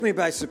Me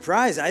by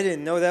surprise. I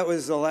didn't know that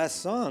was the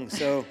last song.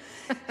 So,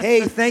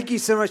 hey, thank you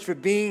so much for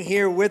being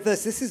here with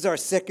us. This is our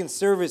second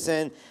service,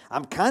 and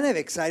I'm kind of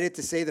excited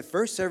to say the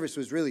first service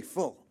was really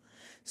full.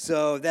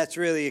 So that's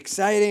really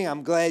exciting.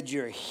 I'm glad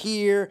you're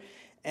here.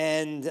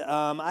 And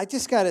I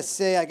just got to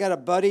say, I got a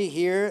buddy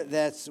here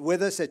that's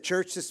with us at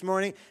church this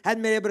morning.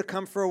 Hadn't been able to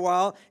come for a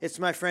while. It's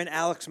my friend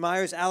Alex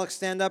Myers. Alex,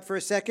 stand up for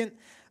a second.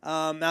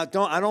 Now, I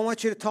don't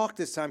want you to talk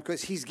this time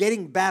because he's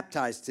getting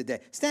baptized today.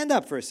 Stand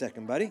up for a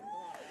second, buddy.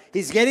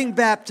 He's getting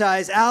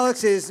baptized.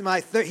 Alex is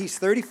he's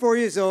 34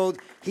 years old.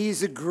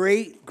 He's a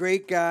great,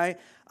 great guy.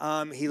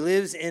 He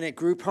lives in a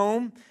group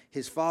home.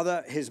 His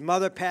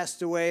mother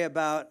passed away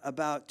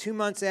about 2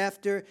 months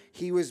after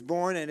he was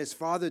born, and his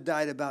father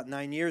died about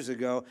 9 years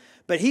ago.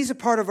 But he's a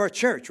part of our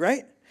church,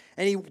 right?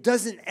 And he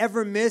doesn't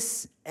ever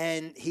miss,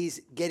 and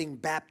he's getting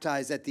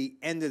baptized at the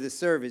end of the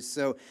service.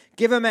 So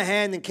give him a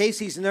hand in case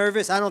he's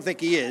nervous. I don't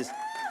think he is,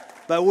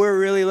 but we're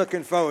really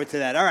looking forward to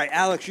that. All right,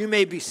 Alex, you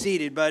may be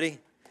seated, buddy.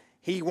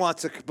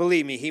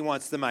 Believe me, he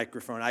wants the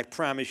microphone. I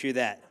promise you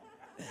that.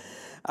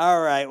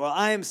 All right, well,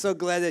 I am so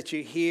glad that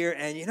you're here.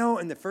 And you know,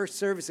 in the first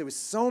service, there was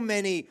so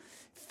many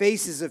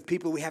faces of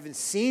people we haven't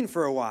seen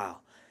for a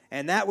while.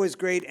 And that was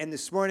great. And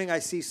this morning, I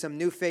see some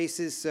new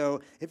faces.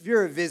 So if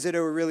you're a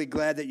visitor, we're really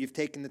glad that you've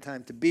taken the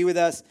time to be with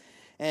us.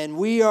 And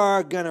we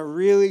are going to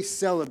really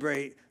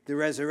celebrate the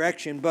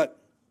resurrection.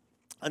 But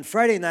on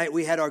Friday night,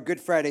 we had our Good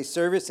Friday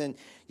service. And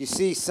you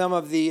see some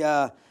of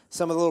the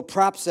little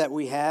props that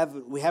we have.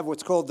 We have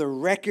what's called the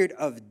record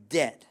of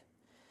debt,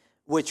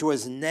 which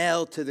was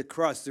nailed to the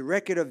cross. The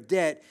record of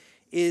debt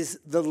is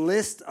the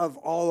list of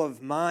all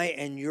of my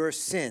and your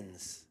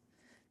sins.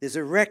 There's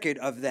a record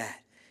of that.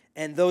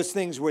 And those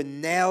things were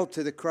nailed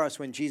to the cross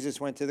when Jesus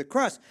went to the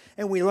cross.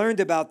 And we learned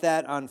about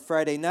that on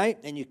Friday night.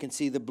 And you can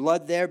see the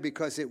blood there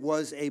because it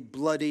was a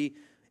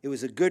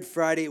Good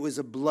Friday. It was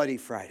a bloody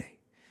Friday.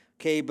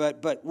 Okay,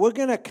 but we're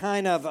going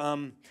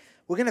to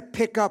we're going to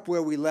pick up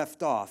where we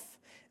left off.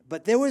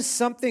 But there was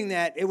something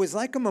it was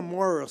like a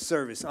memorial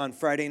service on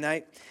Friday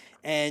night.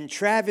 And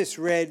Travis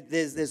read,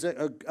 there's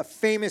a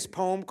famous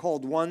poem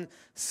called One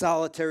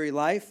Solitary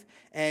Life.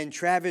 And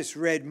Travis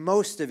read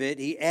most of it.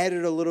 He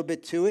added a little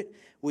bit to it,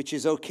 which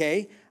is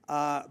okay.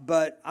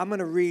 But I'm going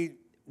to read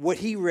what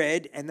he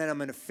read, and then I'm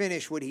going to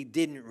finish what he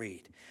didn't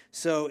read.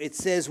 So it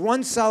says,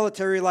 One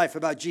Solitary Life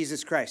about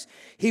Jesus Christ.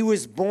 He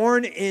was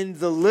born in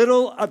the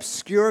little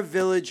obscure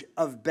village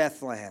of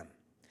Bethlehem.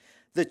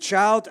 The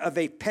child of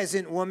a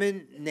peasant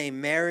woman named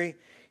Mary,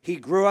 he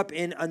grew up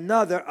in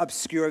another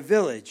obscure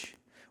village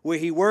where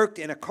he worked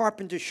in a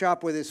carpenter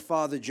shop with his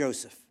father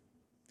Joseph.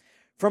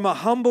 From a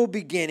humble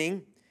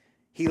beginning,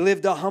 he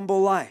lived a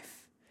humble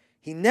life.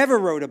 He never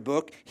wrote a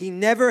book. He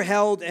never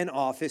held an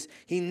office.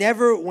 He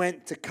never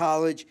went to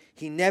college.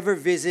 He never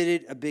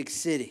visited a big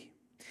city.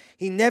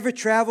 He never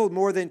traveled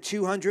more than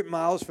 200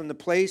 miles from the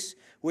place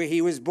where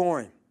he was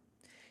born.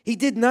 He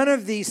did none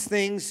of these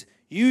things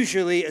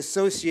usually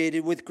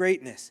associated with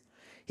greatness.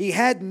 He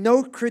had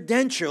no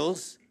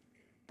credentials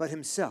but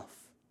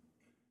himself.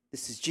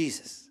 This is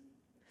Jesus.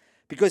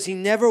 Because he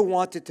never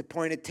wanted to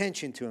point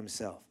attention to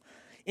himself.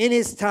 In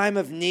his time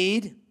of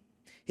need,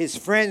 his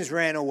friends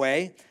ran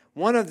away.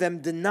 One of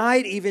them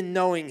denied even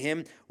knowing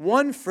him.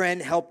 One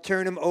friend helped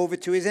turn him over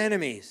to his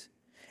enemies.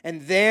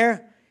 And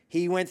there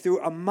he went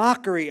through a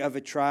mockery of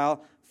a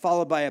trial,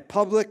 followed by a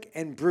public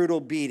and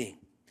brutal beating.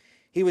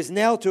 He was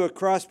nailed to a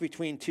cross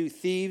between two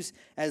thieves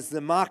as the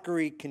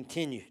mockery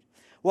continued.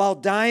 While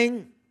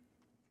dying,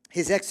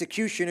 his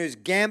executioners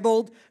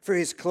gambled for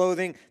his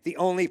clothing, the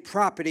only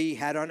property he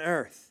had on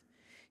earth.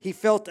 He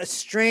felt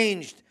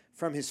estranged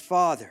from his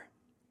Father.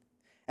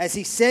 As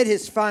he said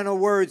his final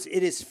words,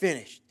 "It is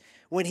finished."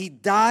 When he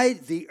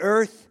died, the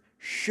earth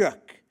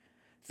shook.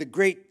 The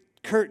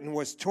great curtain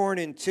was torn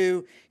in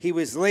two. He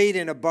was laid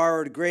in a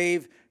borrowed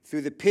grave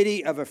through the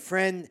pity of a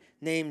friend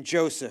named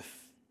Joseph.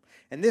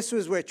 And this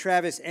was where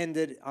Travis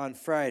ended on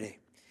Friday.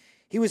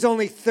 He was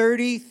only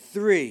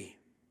 33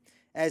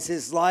 as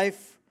his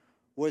life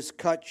was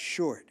cut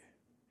short.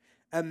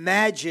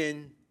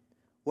 Imagine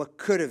what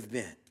could have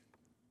been.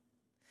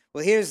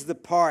 Well, here's the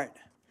part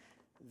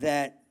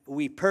that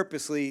we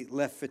purposely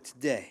left for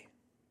today.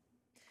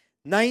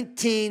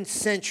 19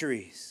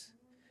 centuries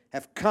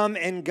have come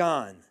and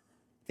gone.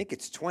 I think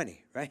it's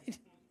 20, right?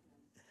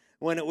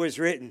 When it was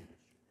written.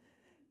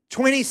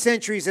 20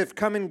 centuries have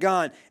come and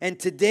gone, and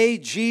today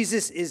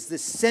Jesus is the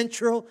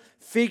central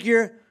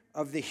figure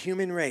of the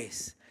human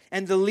race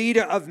and the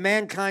leader of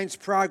mankind's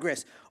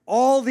progress.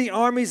 All the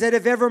armies that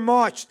have ever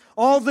marched,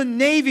 all the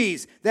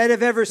navies that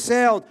have ever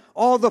sailed,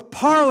 all the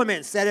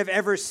parliaments that have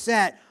ever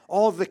sat,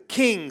 all the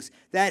kings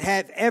that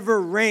have ever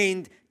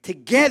reigned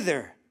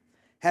together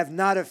have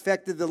not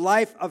affected the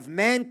life of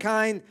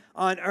mankind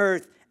on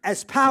earth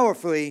as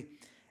powerfully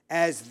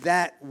as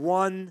that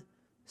one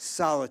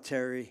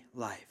solitary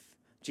life.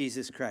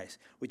 Jesus Christ.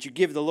 Would you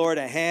give the Lord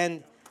a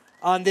hand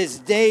on this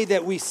day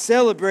that we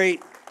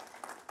celebrate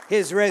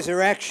his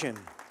resurrection?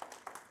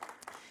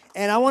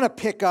 And I want to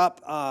pick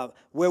up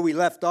where we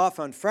left off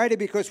on Friday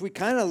because we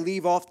kind of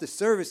leave off the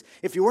service.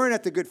 If you weren't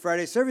at the Good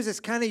Friday service, it's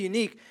kind of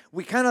unique.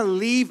 We kind of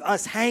leave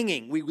us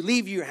hanging. We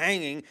leave you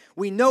hanging.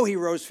 We know he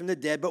rose from the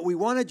dead, but we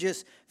want to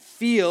just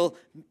feel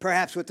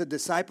perhaps what the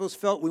disciples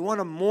felt. We want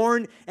to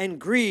mourn and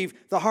grieve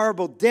the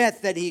horrible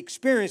death that he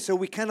experienced. So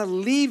we kind of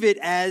leave it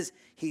as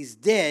he's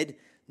dead,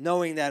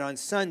 knowing that on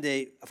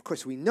Sunday, of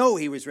course, we know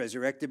he was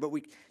resurrected, but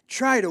we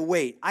try to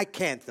wait. I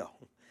can't, though.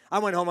 I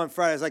went home on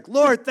Friday. I was like,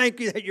 Lord, thank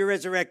you that you're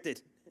resurrected.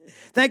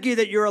 Thank you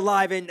that you're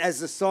alive, and as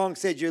the song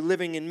said, you're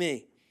living in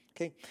me.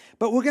 Okay,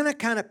 but we're going to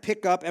kind of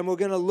pick up, and we're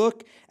going to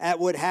look at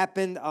what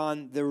happened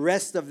on the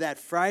rest of that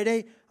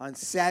Friday, on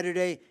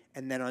Saturday,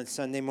 and then on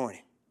Sunday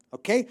morning.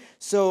 Okay,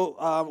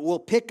 so we'll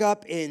pick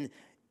up in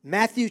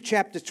Matthew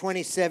chapter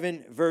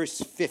 27, verse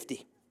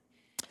 50.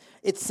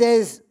 It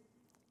says,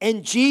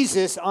 "And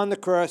Jesus on the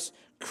cross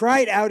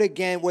cried out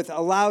again with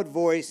a loud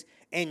voice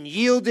and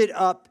yielded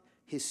up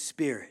his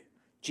spirit."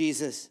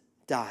 Jesus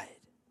died.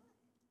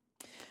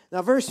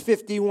 Now, verse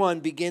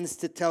 51 begins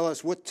to tell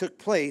us what took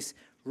place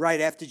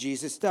right after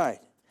Jesus died.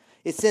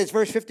 It says,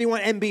 verse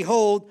 51, "And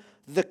behold,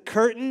 the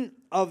curtain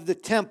of the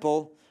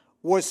temple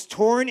was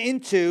torn in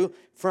two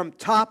from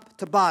top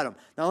to bottom."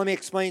 Now, let me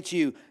explain to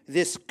you.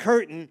 This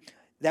curtain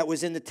that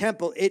was in the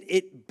temple,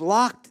 it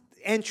blocked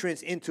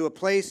entrance into a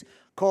place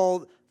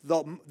called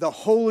the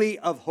Holy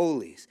of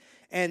Holies.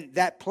 And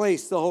that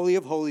place, the Holy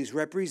of Holies,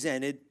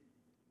 represented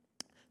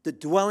the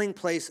dwelling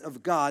place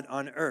of God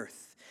on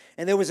earth.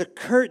 And there was a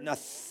curtain, a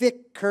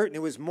thick curtain.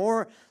 It was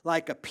more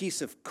like a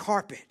piece of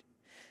carpet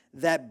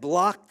that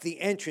blocked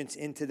the entrance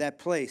into that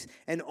place.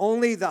 And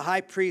only the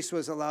high priest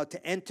was allowed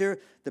to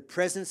enter the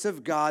presence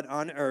of God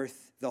on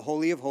earth, the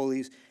Holy of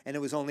Holies, and it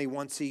was only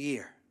once a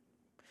year.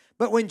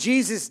 But when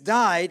Jesus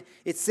died,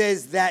 it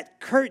says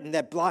that curtain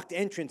that blocked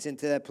entrance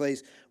into that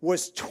place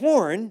was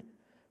torn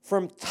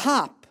from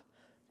top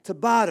to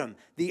bottom.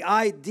 The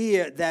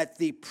idea that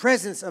the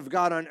presence of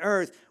God on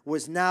earth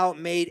was now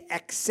made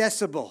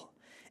accessible.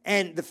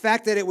 And the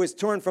fact that it was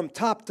torn from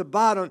top to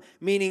bottom,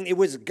 meaning it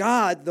was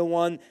God the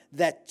one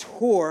that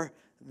tore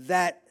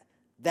that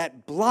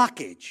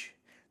blockage,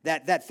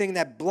 that thing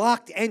that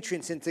blocked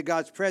entrance into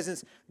God's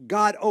presence.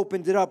 God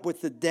opened it up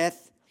with the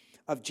death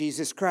of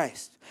Jesus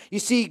Christ. You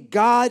see,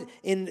 God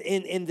in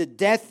the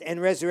death and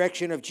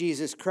resurrection of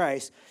Jesus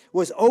Christ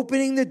was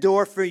opening the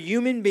door for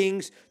human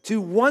beings to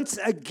once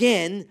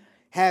again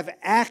have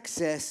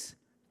access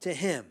to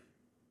him.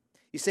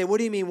 You say, what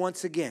do you mean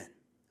once again?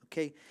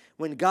 Okay,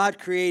 when God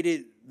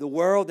created the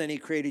world and he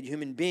created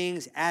human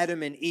beings,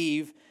 Adam and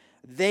Eve,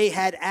 they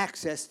had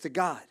access to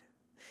God.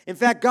 In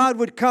fact, God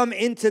would come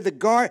into the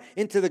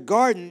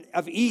Garden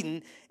of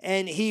Eden,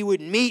 and he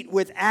would meet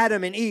with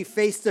Adam and Eve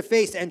face to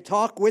face and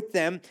talk with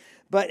them.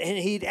 And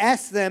he'd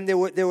ask them, there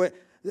were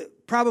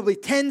probably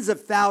tens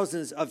of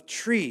thousands of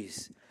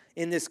trees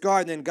in this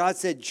garden. And God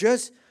said,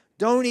 just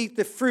don't eat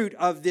the fruit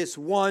of this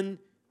one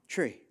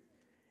tree.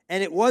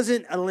 And it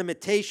wasn't a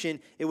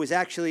limitation. It was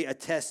actually a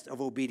test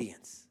of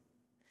obedience.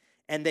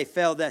 And they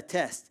failed that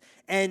test.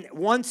 And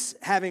once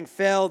having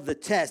failed the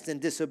test and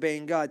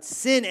disobeying God,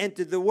 sin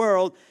entered the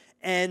world,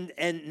 and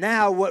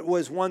now what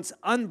was once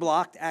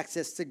unblocked,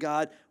 access to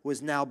God,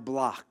 was now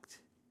blocked.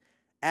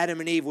 Adam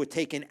and Eve were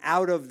taken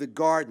out of the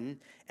garden,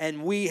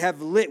 and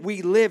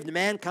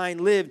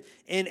mankind lived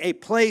in a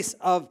place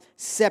of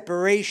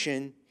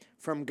separation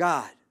from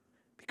God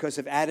because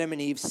of Adam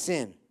and Eve's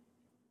sin.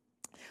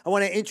 I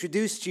want to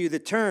introduce to you the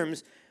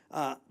terms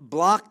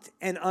blocked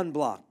and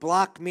unblocked.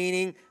 Blocked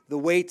meaning the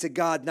way to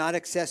God not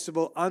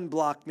accessible.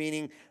 Unblocked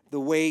meaning the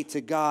way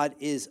to God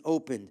is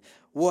opened.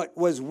 What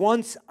was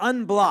once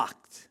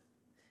unblocked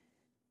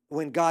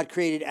when God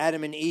created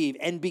Adam and Eve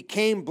and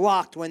became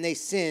blocked when they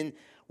sinned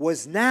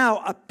was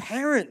now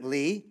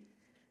apparently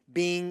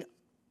being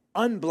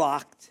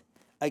unblocked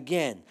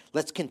again.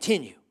 Let's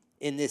continue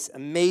in this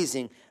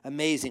amazing,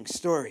 amazing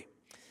story.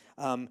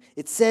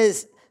 It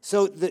says,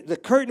 so the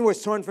curtain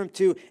was torn from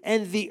two,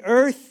 and the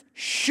earth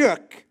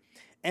shook,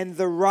 and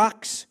the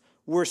rocks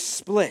were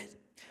split.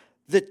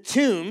 The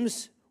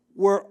tombs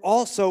were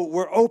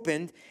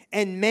opened,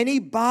 and many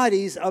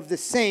bodies of the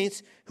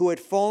saints who had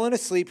fallen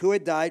asleep, who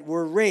had died,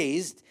 were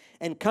raised.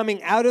 And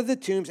coming out of the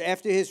tombs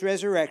after his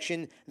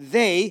resurrection,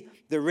 the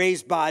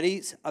raised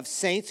bodies of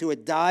saints who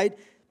had died,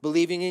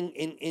 believing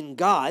in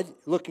God,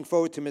 looking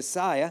forward to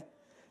Messiah,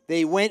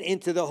 they went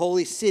into the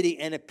holy city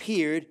and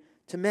appeared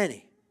to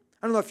many.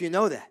 I don't know if you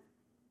know that.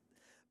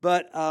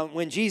 But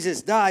when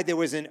Jesus died, there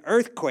was an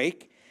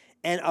earthquake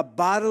and a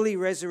bodily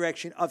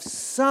resurrection of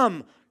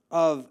some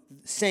of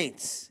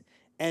saints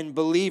and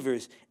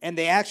believers. And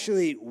they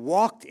actually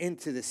walked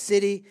into the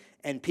city,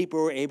 and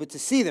people were able to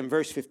see them.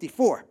 Verse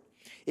 54.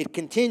 It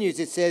continues.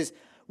 It says,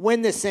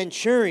 when the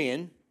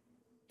centurion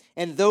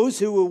and those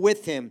who were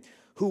with him,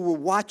 who were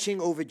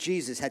watching over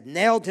Jesus, had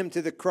nailed him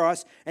to the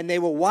cross, and they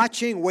were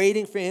watching,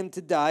 waiting for him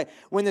to die.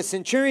 When the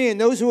centurion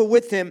and those who were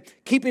with him,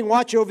 keeping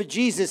watch over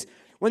Jesus,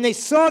 when they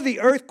saw the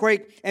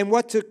earthquake and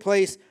what took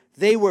place,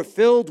 they were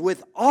filled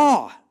with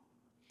awe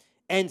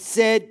and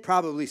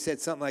probably said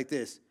something like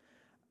this,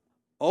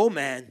 oh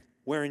man,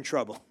 we're in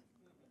trouble.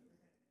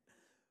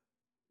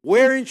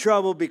 We're in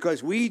trouble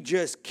because we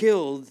just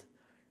killed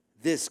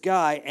this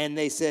guy. And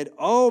they said,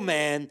 oh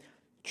man,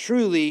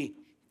 truly,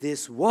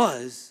 this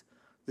was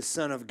the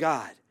Son of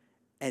God.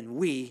 And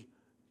we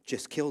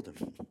just killed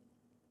him.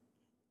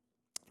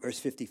 Verse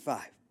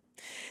 55.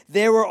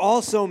 There were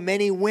also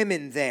many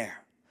women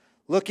there,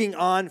 looking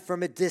on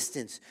from a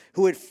distance,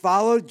 who had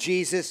followed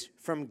Jesus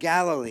from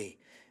Galilee,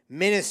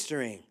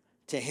 ministering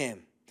to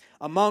him,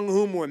 among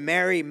whom were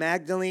Mary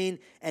Magdalene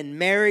and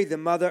Mary, the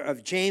mother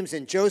of James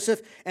and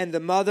Joseph, and the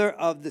mother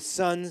of the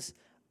sons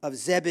of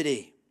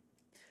Zebedee.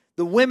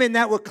 The women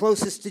that were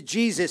closest to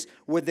Jesus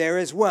were there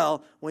as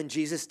well when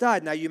Jesus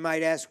died. Now you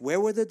might ask,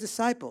 where were the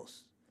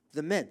disciples,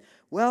 the men?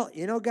 Well,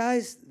 you know,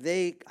 guys,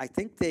 I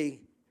think they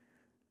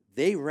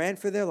ran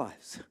for their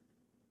lives.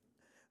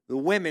 The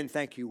women,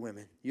 thank you,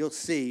 women. You'll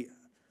see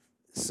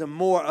some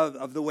more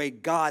of the way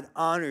God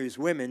honors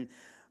women.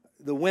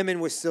 The women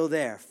were still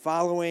there,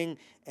 following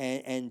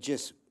and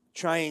just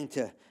trying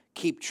to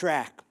keep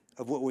track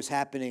of what was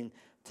happening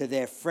to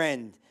their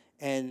friend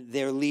and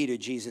their leader,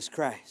 Jesus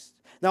Christ.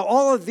 Now,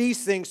 all of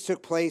these things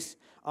took place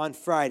on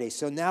Friday.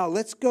 So now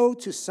let's go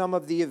to some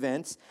of the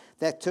events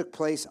that took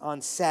place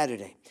on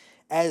Saturday.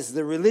 As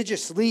the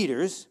religious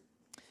leaders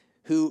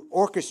who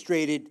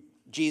orchestrated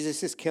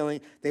Jesus'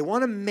 killing, they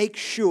want to make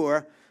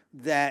sure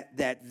that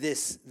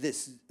this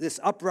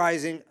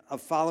uprising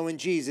of following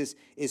Jesus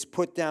is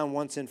put down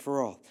once and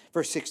for all.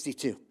 Verse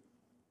 62.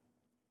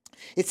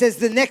 It says,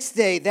 the next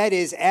day, that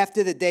is,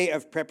 after the day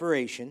of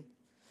preparation,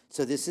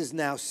 so this is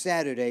now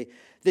Saturday,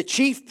 the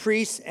chief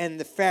priests and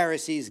the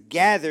Pharisees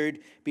gathered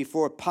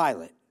before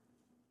Pilate.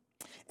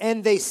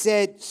 And they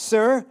said,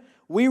 Sir,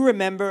 we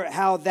remember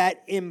how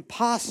that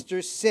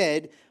impostor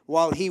said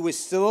while he was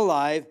still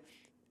alive,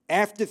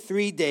 after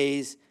 3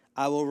 days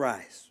I will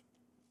rise.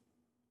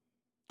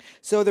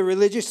 So the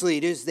religious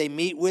leaders, they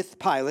meet with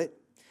Pilate,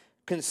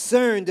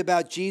 concerned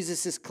about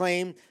Jesus'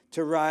 claim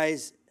to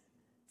rise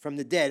from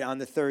the dead on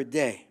the third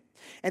day.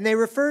 And they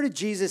refer to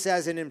Jesus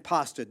as an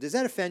impostor. Does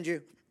that offend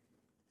you?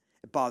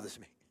 It bothers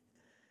me.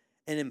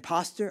 An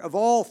impostor, of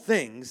all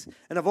things,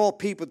 and of all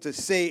people to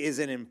say is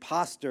an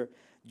impostor,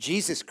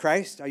 Jesus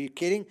Christ. Are you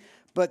kidding?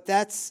 But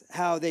that's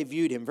how they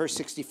viewed him. Verse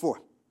 64.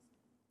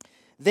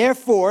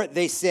 Therefore,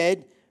 they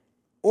said,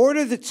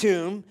 order the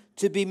tomb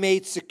to be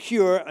made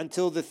secure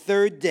until the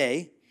third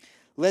day,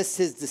 lest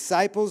his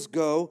disciples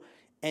go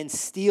and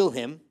steal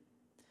him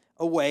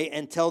away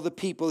and tell the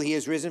people he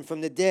has risen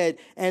from the dead,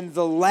 and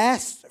the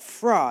last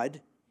fraud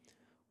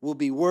will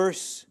be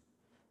worse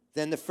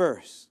than the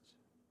first.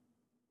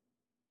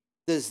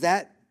 Does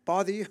that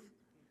bother you?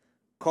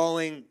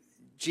 Calling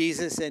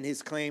Jesus and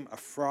his claim a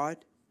fraud?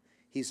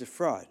 He's a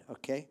fraud,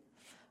 okay?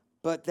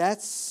 But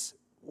that's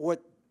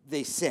what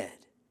they said.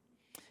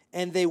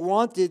 And they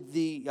wanted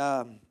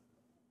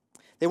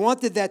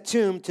that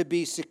tomb to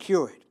be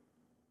secured.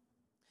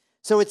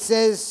 So it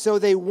says, so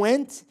they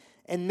went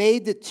and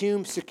made the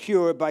tomb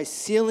secure by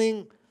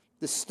sealing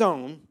the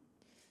stone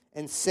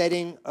and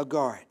setting a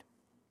guard.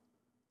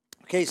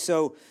 Okay,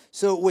 so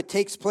what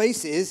takes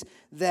place is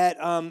that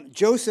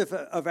Joseph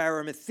of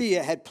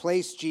Arimathea had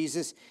placed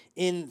Jesus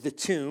in the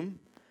tomb.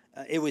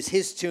 It was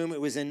his tomb. It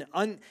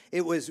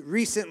was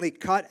recently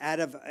cut out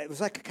of. It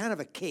was like a kind of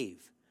a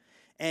cave,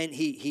 and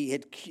he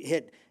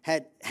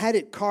had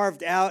it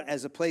carved out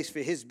as a place for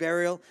his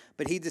burial.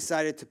 But he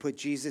decided to put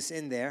Jesus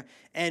in there.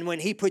 And when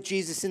he put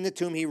Jesus in the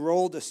tomb, he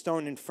rolled a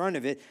stone in front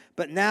of it.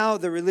 But now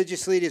the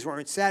religious leaders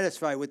weren't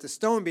satisfied with the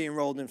stone being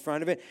rolled in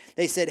front of it.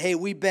 They said, hey,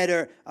 we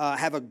better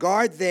have a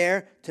guard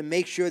there to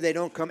make sure they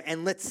don't come.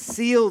 And let's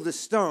seal the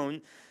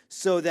stone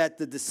so that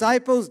the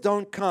disciples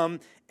don't come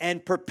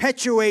and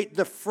perpetuate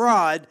the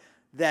fraud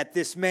that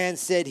this man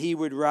said he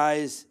would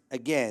rise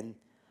again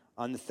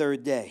on the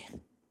third day.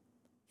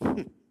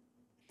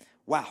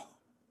 Wow.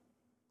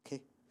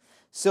 Okay.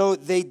 So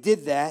they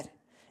did that,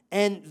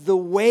 and the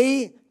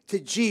way to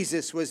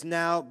Jesus was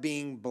now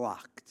being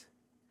blocked.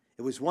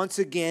 It was once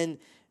again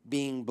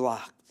being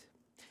blocked.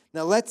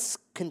 Now let's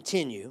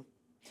continue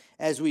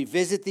as we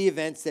visit the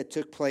events that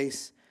took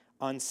place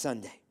on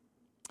Sunday.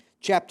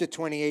 Chapter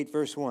 28,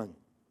 verse 1.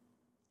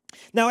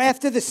 Now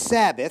after the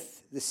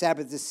Sabbath is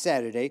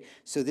Saturday,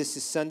 so this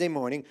is Sunday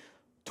morning,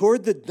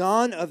 toward the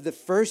dawn of the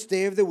first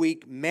day of the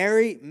week,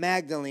 Mary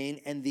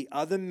Magdalene and the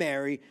other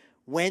Mary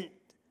went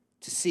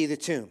to see the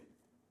tomb.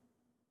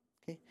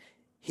 Okay?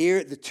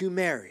 Here, the two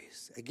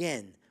Marys,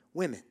 again,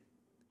 women.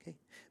 Okay?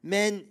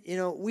 Men,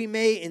 we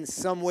may in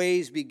some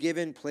ways be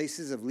given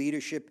places of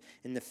leadership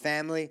in the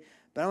family,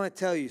 but I want to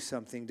tell you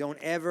something. Don't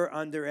ever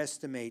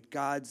underestimate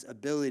God's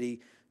ability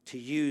to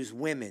use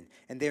women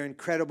and their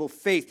incredible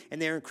faith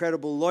and their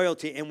incredible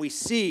loyalty. And we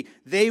see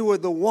they were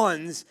the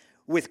ones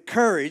with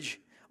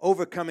courage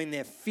overcoming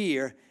their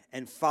fear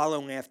and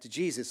following after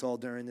Jesus all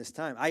during this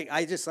time.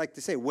 I just like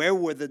to say, where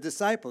were the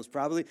disciples?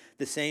 Probably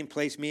the same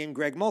place me and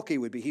Greg Mulkey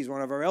would be. He's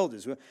one of our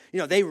elders.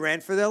 They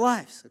ran for their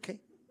lives, okay?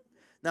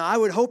 Now, I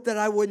would hope that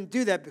I wouldn't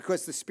do that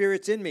because the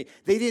Spirit's in me.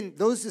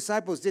 Those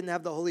disciples didn't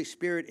have the Holy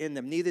Spirit in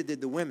them. Neither did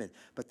the women.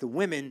 But the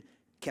women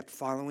kept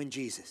following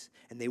Jesus.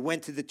 And they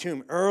went to the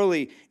tomb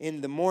early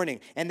in the morning.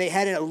 And they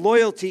had a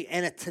loyalty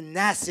and a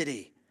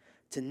tenacity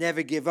to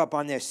never give up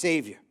on their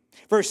Savior.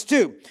 Verse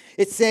 2,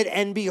 it said,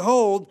 and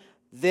behold,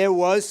 there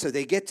was, so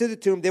they get to the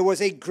tomb, there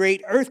was a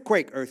great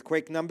earthquake,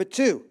 earthquake number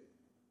 2.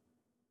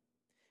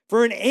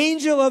 For an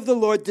angel of the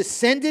Lord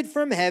descended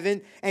from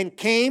heaven and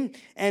came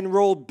and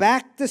rolled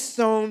back the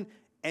stone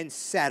and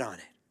sat on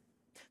it.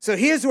 So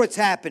here's what's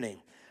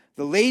happening.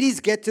 The ladies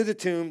get to the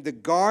tomb. The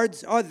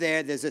guards are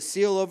there. There's a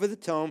seal over the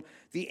tomb.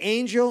 The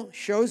angel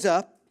shows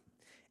up,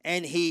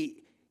 and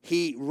he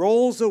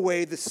rolls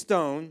away the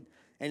stone,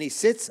 and he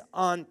sits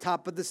on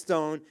top of the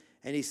stone,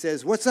 and he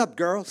says, what's up,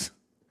 girls?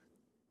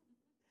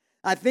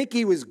 I think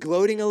he was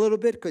gloating a little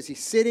bit because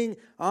he's sitting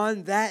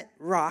on that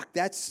rock,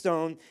 that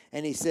stone,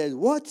 and he says,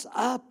 what's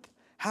up?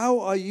 How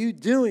are you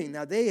doing?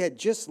 Now, they had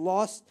just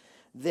lost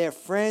their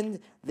friend,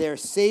 their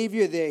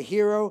Savior, their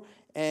hero,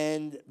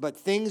 but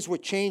things were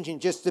changing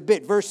just a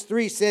bit. Verse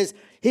 3 says,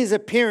 his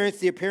appearance,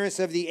 the appearance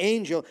of the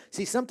angel.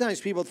 See,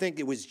 sometimes people think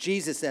it was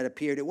Jesus that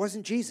appeared. It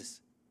wasn't Jesus.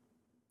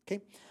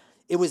 Okay?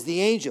 It was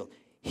the angel.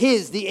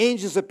 The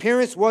angel's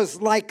appearance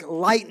was like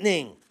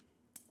lightning,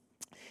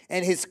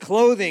 and his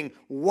clothing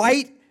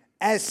white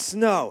as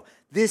snow.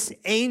 This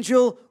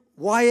angel,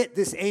 Wyatt,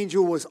 this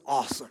angel was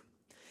awesome.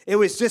 It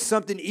was just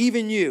something,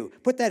 even you.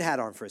 Put that hat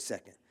on for a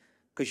second,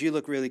 because you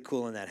look really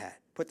cool in that hat.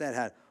 Put that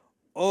hat.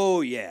 Oh,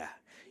 yeah.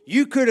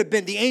 You could have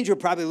been, the angel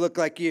probably looked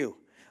like you,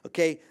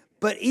 okay?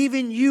 But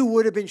even you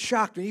would have been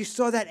shocked when you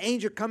saw that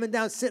angel coming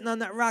down, sitting on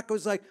that rock. It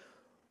was like,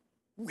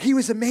 he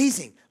was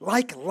amazing,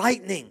 like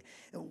lightning,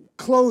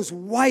 clothes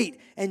white,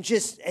 and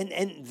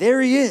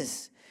there he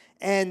is.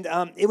 And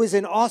it was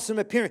an awesome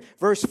appearance.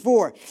 Verse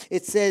 4,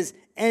 it says,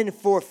 and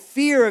for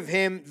fear of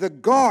him, the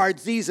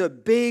guards, these are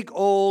big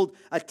old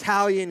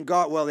Italian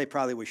guards. Well, they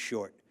probably were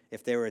short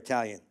if they were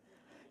Italian.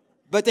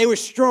 But they were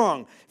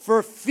strong.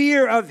 For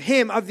fear of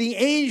him, of the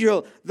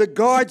angel, the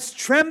guards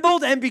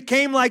trembled and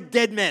became like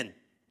dead men.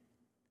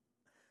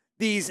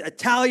 These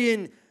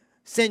Italian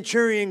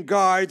centurion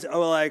guards are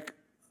like,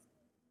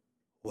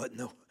 what?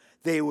 No.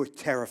 They were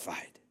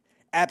terrified.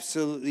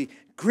 Absolutely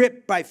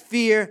gripped by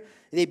fear.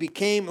 They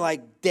became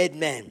like dead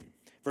men.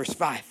 Verse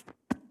 5.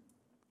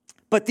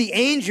 But the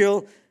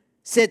angel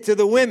said to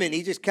the women,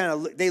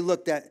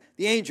 the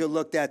angel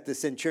looked at the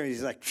centurion.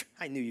 He's like,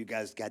 I knew you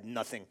guys got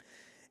nothing.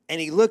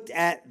 And he looked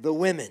at the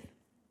women.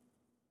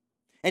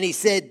 And he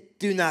said,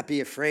 do not be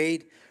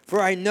afraid,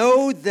 for I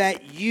know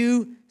that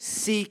you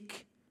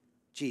seek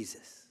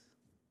Jesus.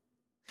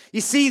 You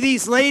see,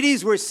 these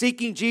ladies were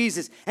seeking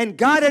Jesus, and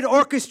God had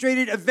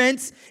orchestrated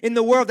events in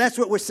the world. That's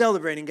what we're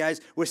celebrating, guys.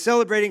 We're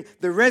celebrating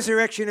the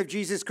resurrection of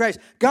Jesus Christ.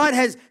 God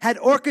had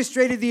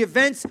orchestrated the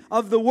events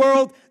of the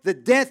world, the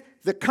death,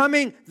 the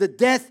coming, the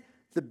death,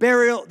 the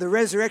burial, the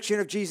resurrection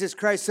of Jesus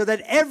Christ, so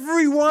that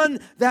everyone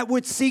that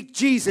would seek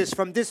Jesus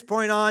from this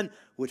point on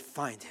would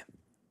find him.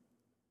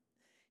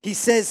 He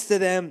says to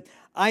them,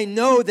 I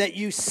know that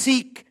you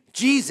seek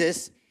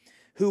Jesus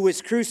who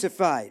was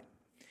crucified.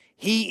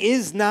 He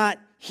is not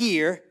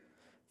here,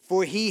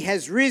 for he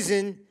has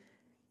risen,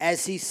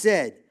 as he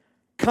said.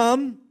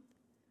 Come,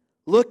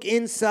 look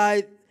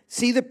inside,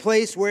 see the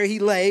place where he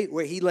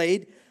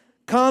laid.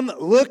 Come,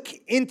 look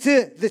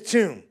into the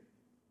tomb.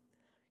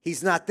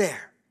 He's not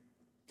there.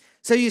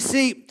 So you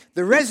see,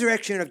 the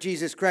resurrection of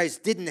Jesus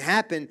Christ didn't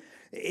happen.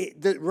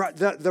 The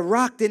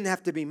rock didn't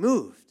have to be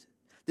moved.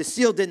 The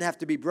seal didn't have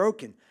to be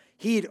broken.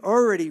 He had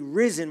already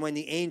risen when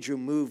the angel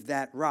moved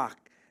that rock.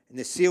 And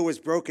the seal was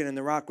broken and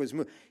the rock was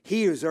moved.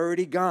 He was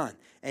already gone.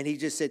 And he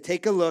just said,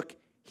 take a look.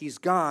 He's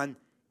gone.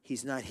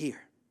 He's not here.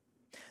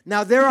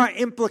 Now, there are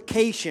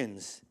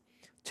implications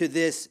to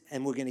this,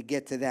 and we're going to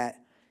get to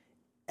that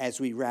as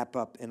we wrap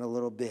up in a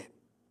little bit.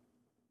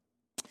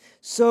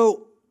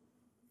 So,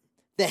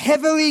 the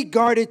heavily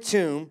guarded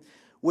tomb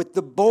with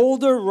the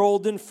boulder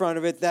rolled in front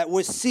of it that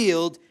was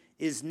sealed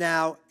is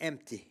now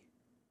empty.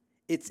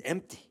 It's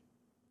empty.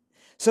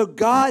 So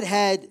God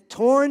had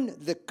torn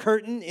the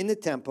curtain in the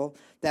temple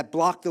that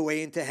blocked the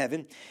way into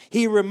heaven.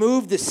 He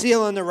removed the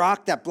seal on the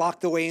rock that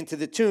blocked the way into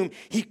the tomb.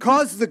 He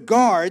caused the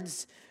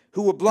guards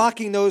who were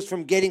blocking those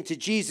from getting to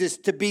Jesus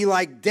to be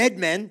like dead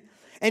men.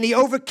 And he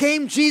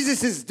overcame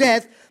Jesus'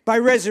 death by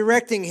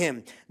resurrecting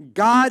him.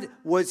 God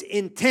was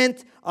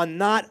intent on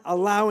not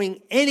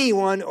allowing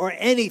anyone or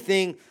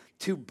anything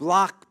to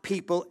block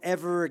people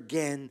ever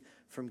again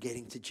from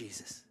getting to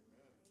Jesus.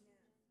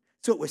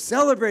 That's what we're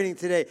celebrating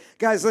today.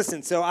 Guys,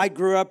 listen, so I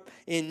grew up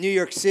in New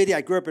York City.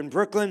 I grew up in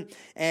Brooklyn,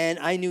 and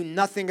I knew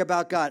nothing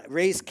about God.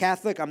 Raised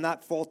Catholic. I'm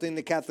not faulting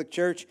the Catholic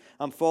Church.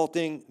 I'm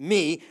faulting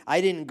me.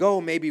 I didn't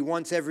go maybe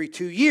once every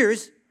 2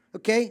 years,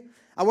 okay?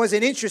 I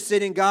wasn't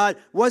interested in God,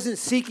 wasn't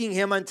seeking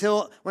him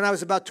until when I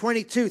was about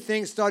 22,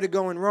 things started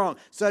going wrong,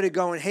 started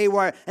going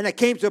haywire, and I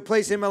came to a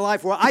place in my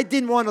life where I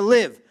didn't want to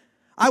live.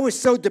 I was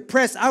so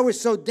depressed. I was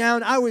so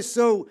down. I was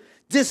so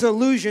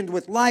disillusioned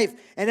with life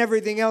and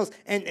everything else,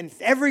 and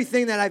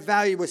everything that I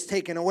valued was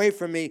taken away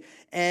from me,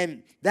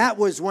 and that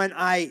was when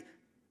I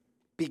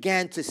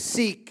began to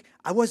seek.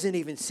 I wasn't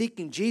even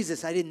seeking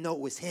Jesus. I didn't know it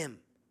was him.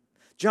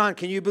 John,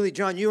 can you believe,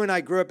 John, you and I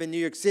grew up in New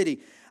York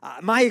City.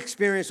 My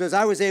experience was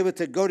I was able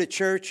to go to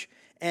church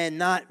and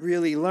not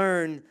really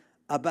learn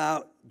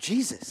about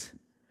Jesus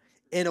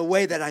in a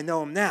way that I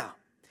know him now.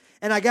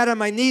 And I got on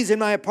my knees in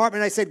my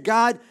apartment. I said,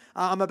 God,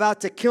 I'm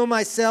about to kill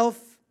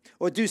myself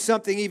or do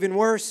something even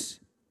worse.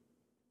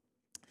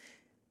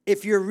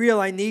 If you're real,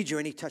 I need you.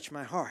 And he touched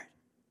my heart.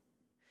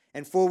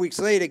 And 4 weeks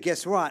later,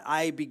 guess what?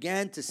 I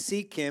began to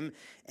seek him,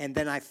 and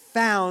then I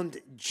found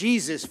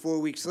Jesus 4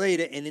 weeks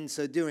later, and in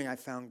so doing, I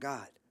found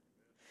God.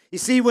 You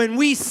see, when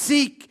we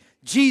seek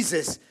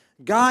Jesus,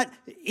 God,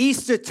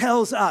 Easter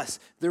tells us,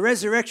 the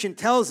resurrection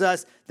tells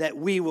us that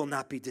we will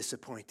not be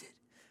disappointed.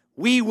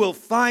 We will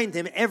find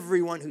him.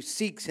 Everyone who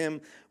seeks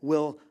him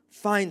will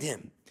find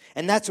him.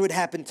 And that's what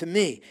happened to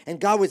me.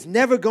 And God was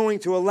never going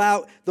to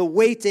allow the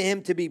way to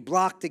him to be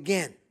blocked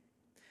again.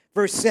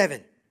 Verse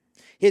 7.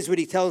 Here's what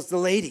he tells the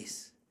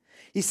ladies.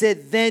 He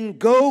said, then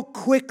go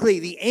quickly,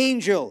 the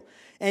angel,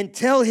 and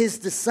tell his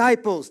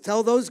disciples,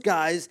 tell those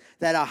guys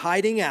that are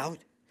hiding out,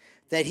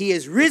 that he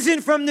is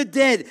risen from the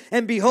dead,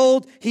 and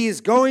behold, he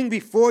is going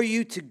before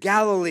you to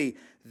Galilee.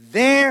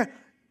 There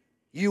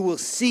you will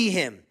see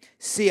him.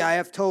 See, I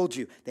have told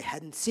you. They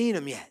hadn't seen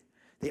him yet.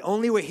 They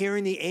only were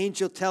hearing the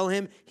angel tell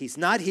him, he's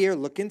not here,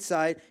 look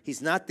inside,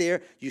 he's not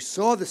there. You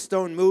saw the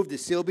stone move, the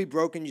seal be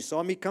broken, you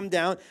saw me come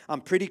down.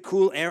 I'm pretty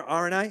cool,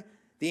 aren't I?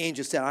 The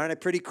angel said, aren't I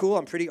pretty cool?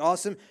 I'm pretty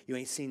awesome. You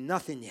ain't seen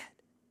nothing yet.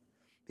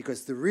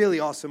 Because the really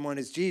awesome one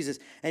is Jesus.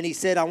 And he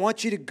said, I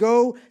want you to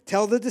go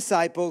tell the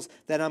disciples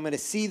that I'm going to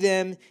see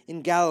them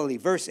in Galilee.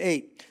 Verse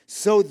 8.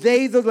 So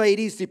they, the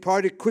ladies,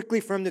 departed quickly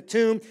from the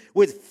tomb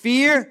with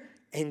fear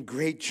and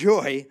great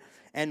joy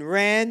and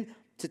ran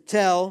to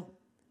tell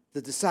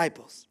the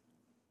disciples.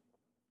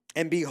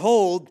 And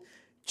behold,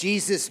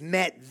 Jesus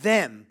met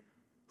them.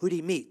 Who did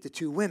he meet? The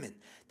two women.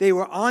 They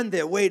were on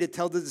their way to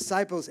tell the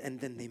disciples, and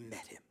then they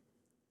met him.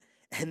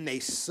 And they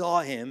saw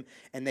him,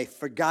 and they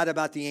forgot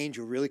about the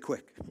angel really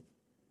quick.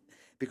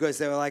 Because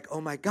they were like,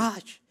 oh my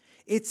gosh,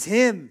 it's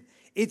him.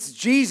 It's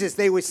Jesus.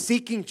 They were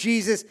seeking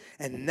Jesus,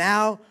 and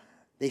now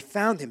they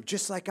found him,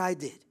 just like I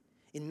did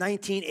in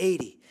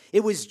 1980.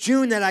 It was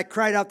June that I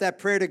cried out that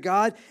prayer to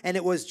God, and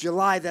it was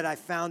July that I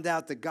found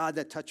out the God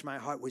that touched my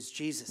heart was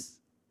Jesus.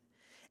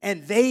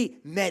 And they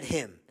met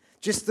him,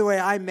 just the way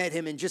I met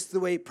him, and just the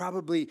way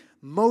probably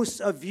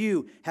most of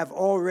you have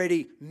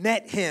already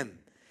met him.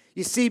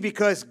 You see,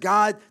 because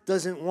God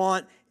doesn't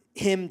want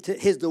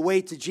the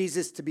way to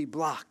Jesus to be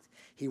blocked.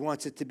 He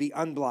wants it to be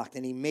unblocked,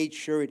 and he made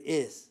sure it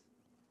is.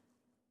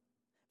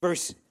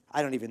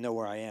 I don't even know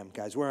where I am,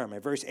 guys. Where am I?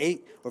 Verse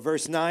 8 or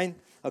verse 9?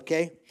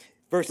 Okay.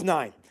 Verse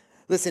 9.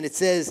 Listen, it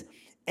says,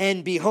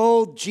 and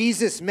behold,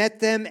 Jesus met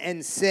them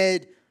and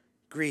said,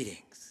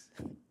 greetings.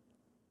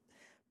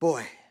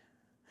 Boy,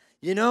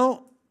 you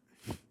know,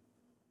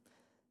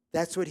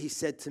 that's what he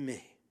said to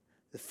me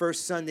the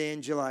first Sunday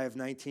in July of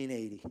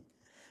 1980.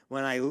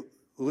 When I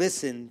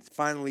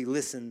finally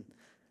listened,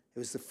 it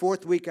was the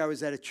fourth week I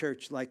was at a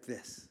church like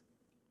this.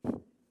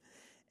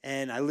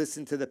 And I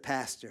listened to the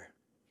pastor,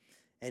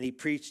 and he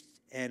preached,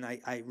 and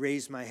I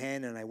raised my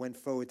hand, and I went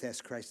forward to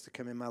ask Christ to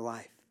come in my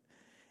life.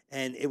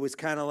 And it was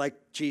kind of like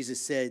Jesus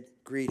said,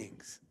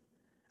 greetings.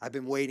 I've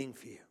been waiting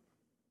for you.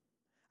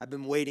 I've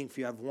been waiting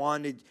for you. I've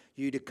wanted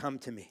you to come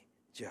to me,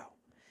 Joe.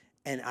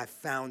 And I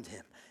found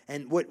him.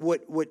 And what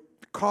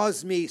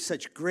caused me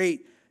such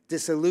great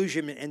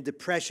disillusionment and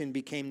depression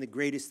became the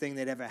greatest thing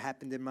that ever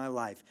happened in my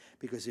life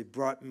because it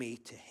brought me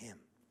to him.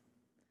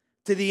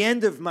 To the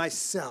end of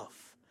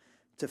myself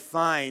to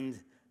find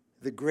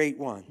the great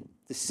one,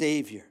 the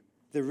Savior,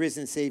 the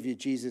risen Savior,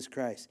 Jesus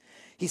Christ.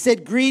 He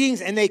said,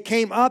 greetings, and they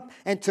came up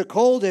and took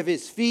hold of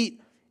his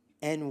feet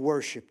and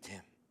worshiped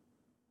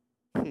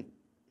him.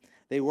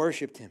 They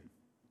worshiped him.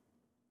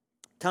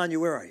 Tanya,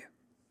 where are you?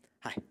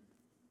 Hi.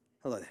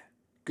 Hello there.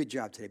 Good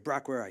job today.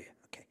 Brock, where are you?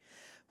 Okay.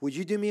 Would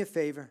you do me a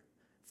favor?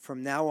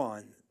 From now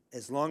on,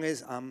 as long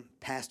as I'm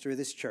pastor of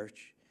this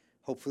church,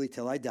 hopefully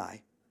till I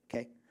die,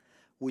 okay,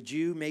 would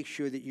you make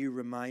sure that you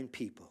remind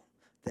people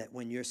that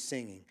when you're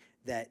singing,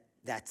 that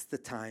that's the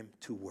time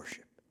to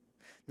worship?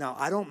 Now,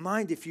 I don't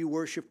mind if you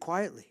worship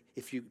quietly.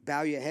 If you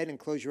bow your head and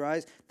close your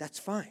eyes, that's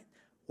fine.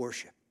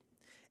 Worship.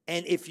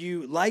 And if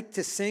you like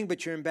to sing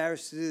but you're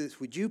embarrassed to do this,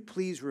 would you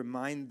please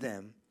remind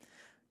them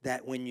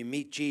that when you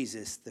meet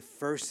Jesus, the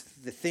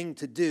thing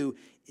to do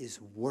is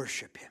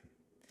worship him.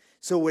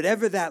 So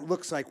whatever that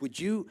looks like, would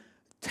you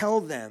tell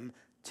them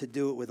to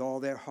do it with all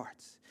their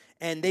hearts?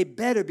 And they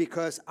better,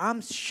 because I'm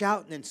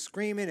shouting and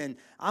screaming and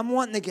I'm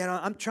wanting to get on.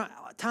 I'm trying.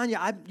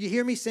 Tanya, you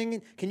hear me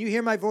singing? Can you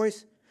hear my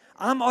voice?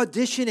 I'm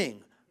auditioning.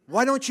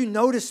 Why don't you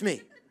notice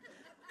me?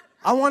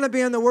 I want to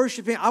be on the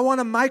worship team. I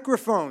want a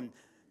microphone.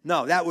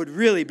 No, that would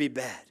really be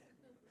bad.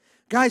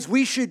 Guys,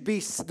 we should be,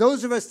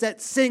 those of us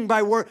that sing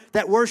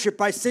that worship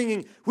by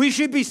singing, we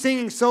should be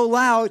singing so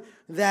loud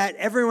that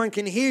everyone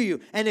can hear you.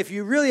 And if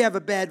you really have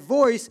a bad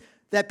voice,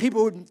 that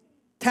people would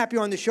tap you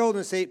on the shoulder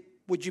and say,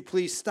 would you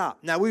please stop?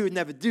 Now, we would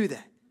never do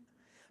that.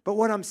 But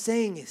what I'm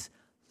saying is,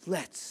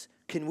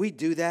 can we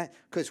do that?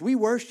 Because we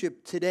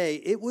worship today,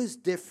 it was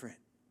different.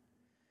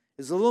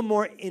 is a little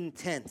more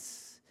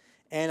intense.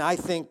 And I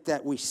think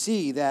that we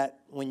see that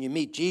when you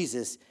meet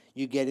Jesus,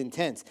 you get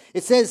intense.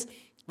 It says,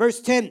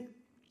 verse 10,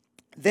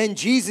 then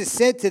Jesus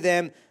said to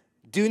them,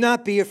 do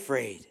not be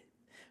afraid.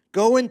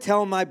 Go and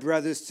tell my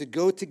brothers to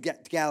go to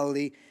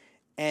Galilee,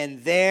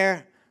 and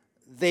there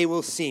they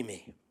will see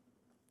me.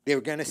 They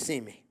were going to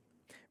see me.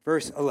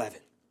 Verse 11.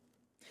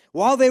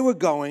 While they were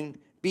going,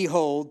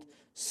 behold,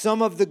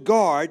 some of the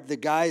guard, the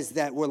guys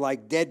that were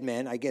like dead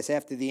men, I guess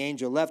after the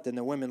angel left and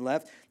the women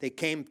left, they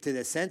came to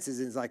their senses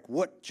and it's like,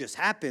 what just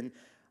happened?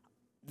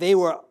 They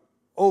were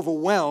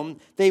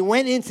overwhelmed. They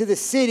went into the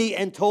city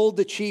and told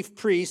the chief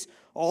priests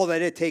all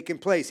that had taken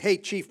place. Hey,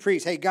 chief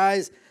priests, hey,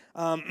 guys,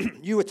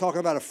 you were talking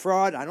about a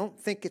fraud. I don't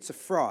think it's a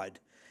fraud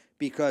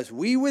because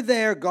we were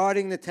there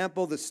guarding the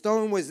temple. The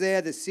stone was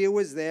there. The seal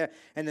was there.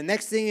 And the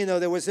next thing you know,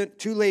 there was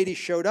two ladies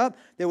showed up.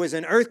 There was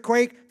an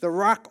earthquake. The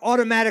rock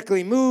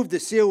automatically moved. The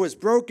seal was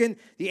broken.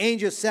 The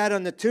angel sat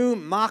on the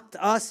tomb, mocked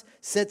us,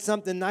 said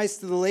something nice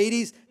to the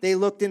ladies. They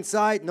looked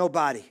inside. No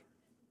body.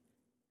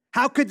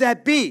 How could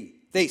that be?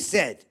 They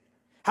said.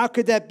 How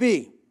could that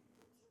be?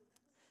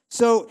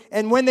 So,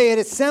 and when they had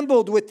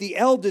assembled with the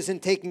elders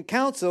and taken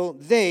counsel,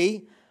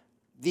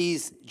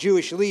 these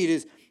Jewish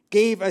leaders,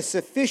 gave a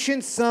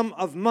sufficient sum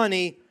of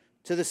money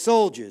to the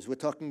soldiers. We're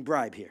talking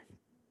bribe here.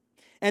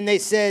 And they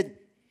said,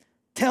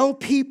 tell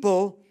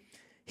people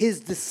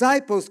his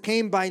disciples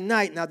came by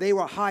night. Now they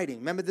were hiding.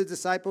 Remember the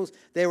disciples?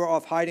 They were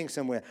off hiding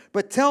somewhere.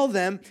 But tell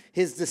them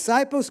his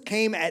disciples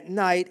came at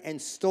night and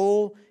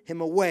stole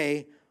him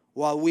away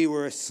while we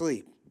were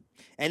asleep.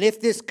 And if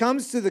this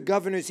comes to the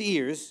governor's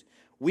ears,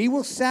 we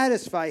will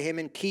satisfy him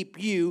and keep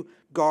you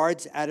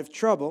guards out of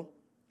trouble.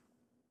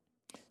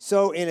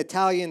 So in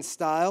Italian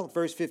style,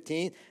 verse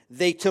 15,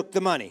 they took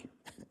the money.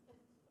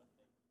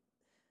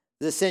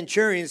 The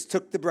centurions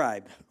took the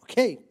bribe.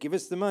 Okay, give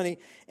us the money,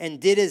 and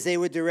did as they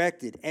were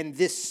directed. And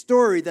this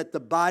story that the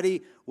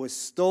body was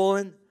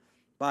stolen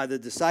by the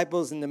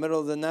disciples in the middle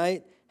of the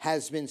night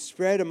has been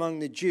spread among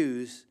the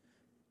Jews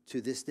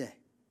to this day.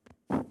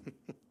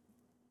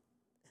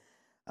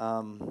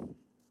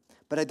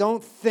 But I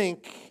don't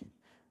think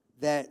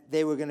that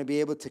they were going to be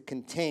able to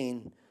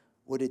contain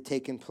what had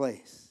taken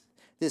place.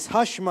 This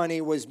hush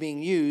money was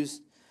being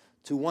used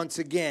to once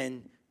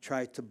again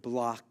try to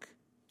block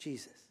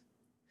Jesus.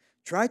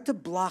 Try to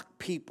block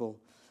people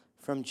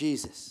from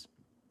Jesus.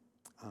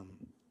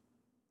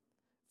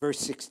 Verse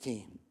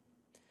 16.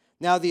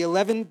 Now the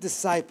 11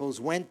 disciples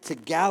went to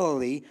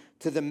Galilee,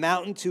 to the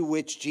mountain to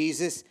which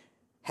Jesus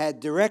had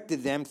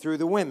directed them through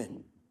the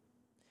women.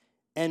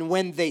 And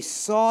when they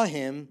saw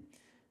him,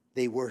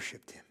 they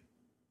worshiped him.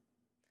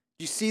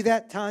 You see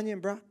that, Tanya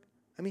and Brock?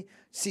 I mean,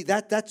 see,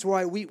 that's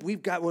why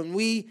we've got, when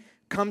we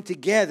come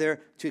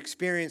together to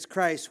experience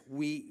Christ,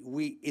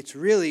 it's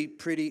really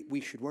pretty, we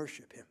should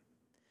worship him.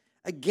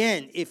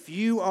 Again, if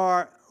you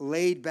are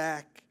laid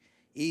back,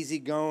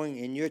 easygoing,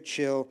 and you're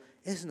chill,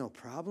 there's no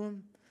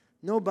problem.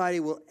 Nobody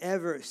will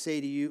ever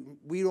say to you,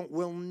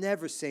 we'll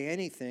never say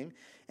anything.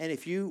 And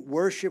if you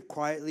worship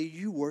quietly,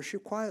 you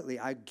worship quietly.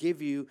 I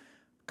give you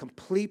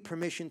complete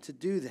permission to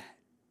do that.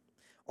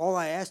 All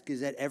I ask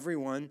is that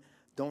everyone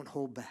don't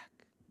hold back.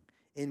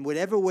 In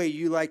whatever way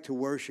you like to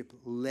worship,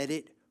 let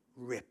it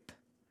rip.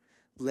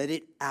 Let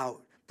it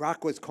out.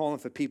 Brock was calling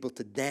for people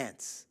to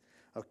dance,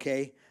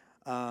 okay?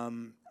 I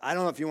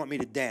don't know if you want me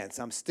to dance.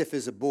 I'm stiff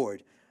as a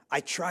board.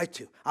 I try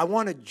to. I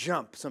want to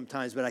jump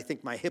sometimes, but I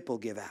think my hip will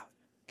give out,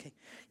 okay?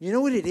 You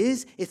know what it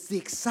is? It's the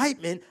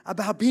excitement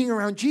about being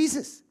around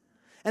Jesus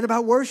and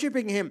about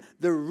worshiping him,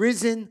 the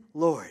risen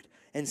Lord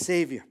and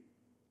Savior.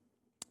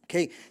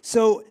 Okay,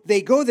 so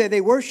they go there,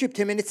 they worshiped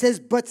him, and it says,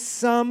 but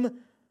some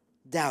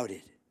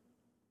doubted.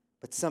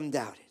 But some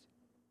doubted.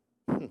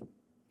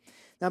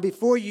 Now,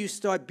 before you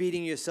start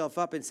beating yourself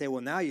up and say,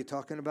 well, now you're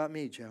talking about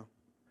me, Joe,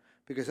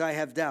 because I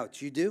have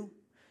doubts. You do?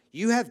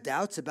 You have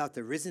doubts about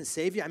the risen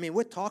Savior? I mean,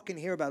 we're talking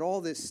here about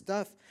all this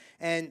stuff,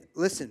 and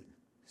listen,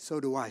 so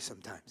do I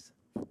sometimes.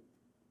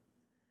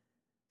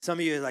 Some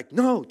of you are like,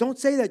 no, don't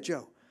say that,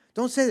 Joe.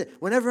 Don't say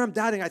that. Whenever I'm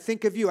doubting, I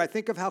think of you. I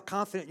think of how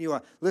confident you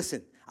are.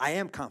 Listen, I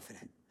am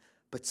confident,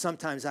 but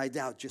sometimes I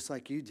doubt just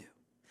like you do.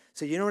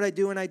 So you know what I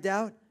do when I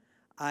doubt?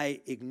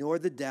 I ignore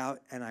the doubt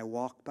and I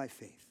walk by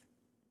faith.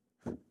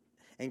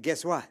 And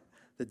guess what?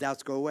 The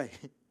doubts go away.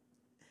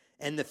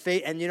 And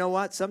you know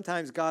what?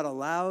 Sometimes God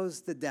allows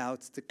the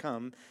doubts to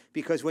come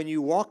because when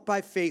you walk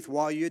by faith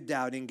while you're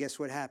doubting, guess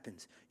what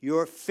happens?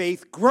 Your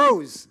faith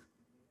grows.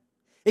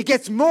 It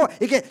gets more.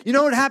 You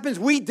know what happens?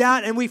 We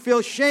doubt and we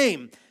feel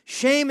shame.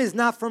 Shame is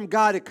not from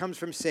God. It comes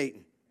from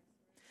Satan.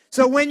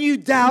 So when you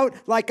doubt,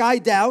 like I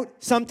doubt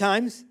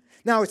sometimes,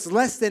 now it's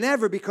less than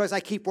ever because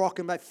I keep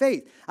walking by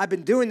faith. I've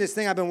been doing this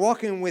thing. I've been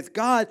walking with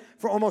God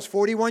for almost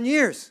 41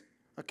 years.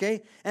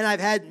 Okay? And I've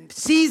had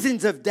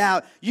seasons of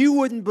doubt. You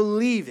wouldn't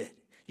believe it.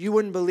 You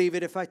wouldn't believe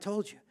it if I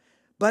told you.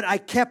 But I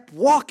kept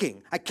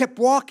walking. I kept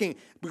walking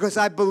because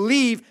I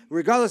believe,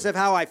 regardless of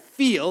how I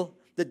feel,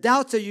 The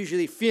doubts are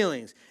usually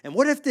feelings. And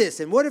what if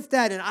this? And what if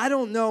that? And I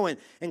don't know. And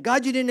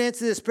God, you didn't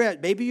answer this prayer.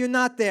 Maybe you're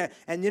not there.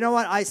 And you know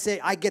what? I say,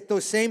 I get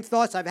those same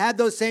thoughts. I've had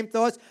those same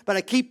thoughts. But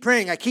I keep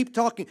praying. I keep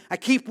talking. I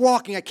keep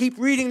walking. I keep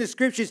reading the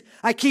scriptures.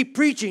 I keep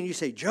preaching. You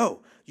say, Joe,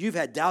 you've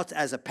had doubts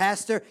as a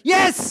pastor?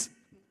 Yes!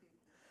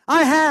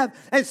 I have.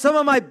 And some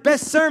of my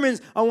best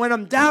sermons are when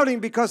I'm doubting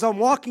because I'm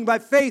walking by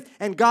faith.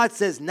 And God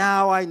says,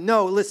 now I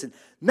know. Listen,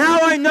 now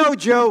I know,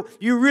 Joe,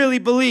 you really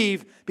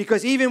believe,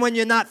 because even when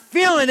you're not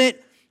feeling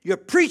it, you're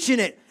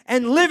preaching it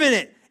and living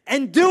it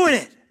and doing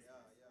it.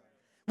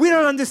 We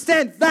don't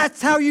understand.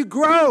 That's how you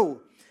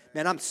grow.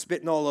 Man, I'm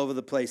spitting all over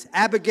the place.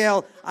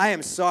 Abigail, I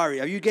am sorry.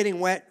 Are you getting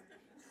wet?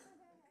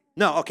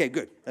 No? Okay,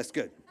 good. That's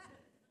good.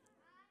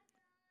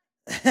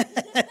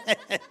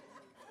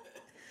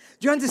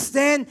 Do you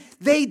understand?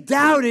 They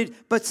doubted,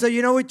 but so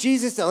you know what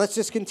Jesus said? Let's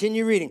just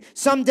continue reading.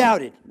 Some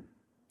doubted.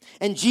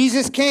 And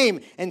Jesus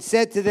came and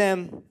said to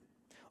them,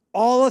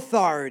 all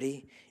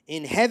authority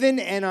in heaven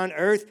and on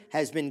earth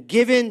has been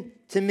given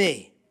to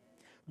me.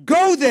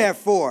 Go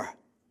therefore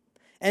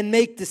and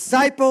make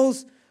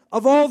disciples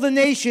of all the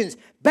nations,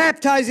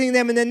 baptizing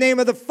them in the name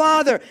of the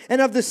Father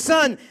and of the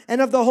Son and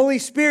of the Holy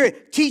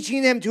Spirit,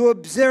 teaching them to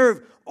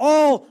observe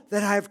all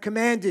that I have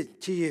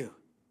commanded to you.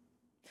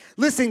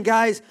 Listen,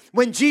 guys,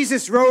 when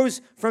Jesus rose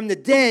from the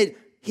dead,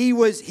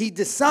 he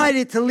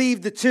decided to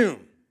leave the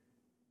tomb.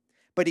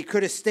 But he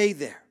could have stayed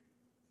there.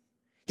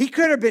 He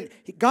could have been,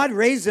 God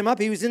raised him up.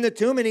 He was in the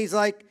tomb and he's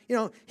like,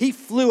 he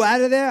flew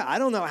out of there. I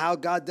don't know how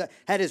God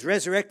had his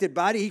resurrected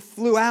body. He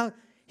flew out.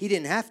 He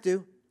didn't have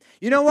to.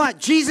 You know what?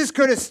 Jesus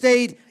could have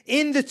stayed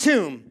in the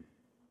tomb.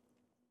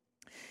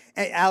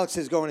 Hey, Alex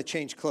is going to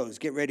change clothes.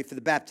 Get ready for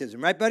the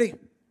baptism. Right, buddy?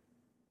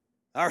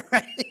 All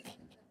right.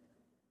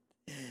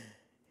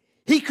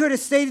 He could have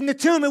stayed in the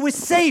tomb. It was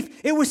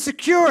safe. It was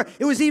secure.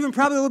 It was even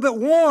probably a little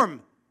bit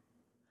warm.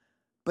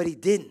 But he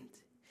didn't.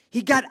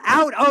 He got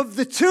out of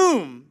the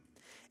tomb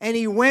and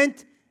he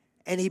went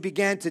and he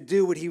began to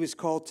do what he was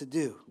called to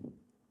do.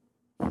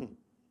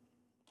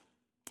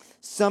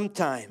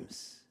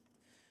 Sometimes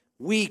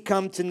we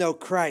come to know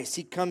Christ.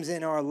 He comes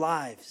in our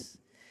lives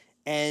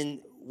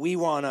and we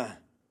want to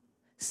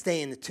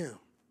stay in the tomb.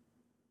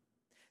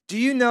 Do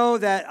you know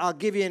that, I'll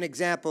give you an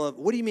example of,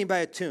 what do you mean by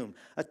a tomb?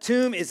 A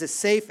tomb is a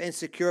safe and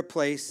secure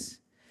place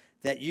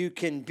that you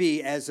can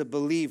be as a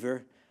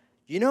believer.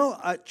 You know,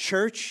 a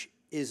church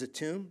is a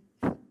tomb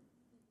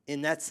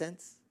in that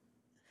sense.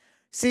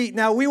 See,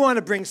 now we want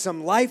to bring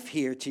some life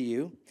here to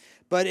you,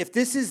 but if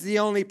this is the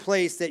only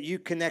place that you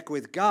connect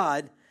with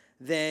God,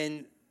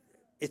 then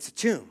it's a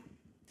tomb.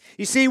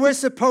 You see, we're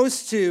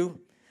supposed to,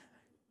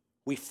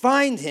 we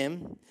find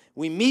him,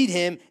 we meet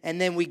him,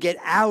 and then we get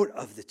out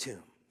of the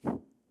tomb.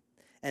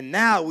 And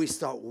now we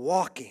start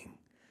walking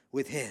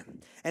with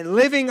him and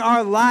living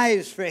our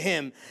lives for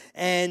him.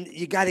 And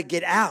you got to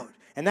get out.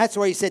 And that's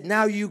why he said,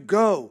 now you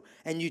go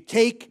and you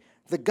take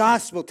the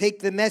gospel, take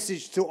the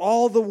message to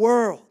all the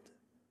world.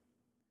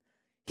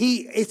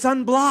 It's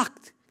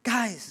unblocked.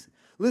 Guys,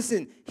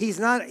 listen,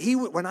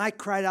 when I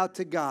cried out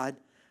to God,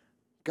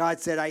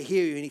 God said, I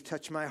hear you, and he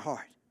touched my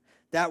heart.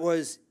 That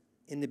was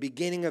in the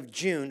beginning of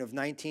June of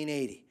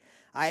 1980.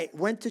 I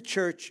went to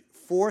church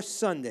 4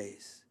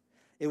 Sundays.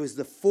 It was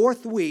the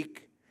 4th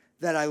week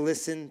that I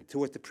listened to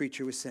what the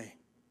preacher was saying.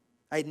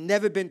 I'd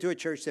never been to a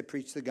church that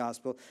preached the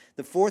gospel.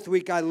 The 4th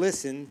week I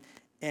listened,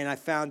 and I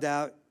found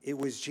out it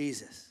was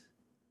Jesus.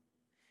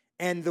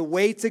 And the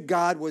way to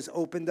God was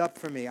opened up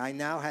for me. I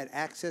now had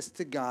access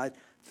to God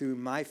through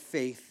my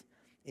faith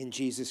in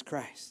Jesus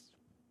Christ.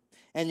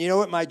 And you know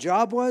what my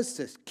job was?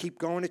 To keep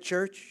going to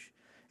church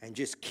and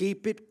just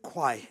keep it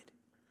quiet,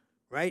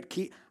 right?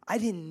 I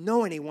didn't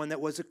know anyone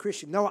that was a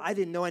Christian. No, I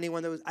didn't know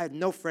anyone I had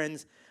no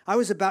friends. I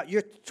was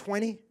you're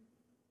 20?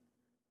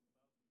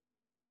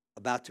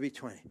 About to be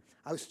 20.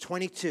 I was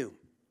 22.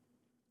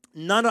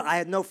 I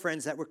had no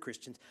friends that were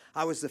Christians.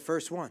 I was the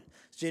first one.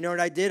 So you know what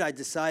I did? I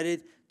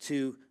decided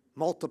to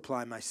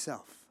multiply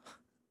myself.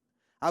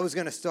 I was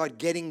going to start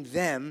getting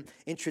them,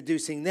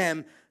 introducing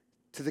them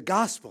to the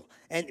gospel.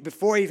 And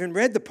before I even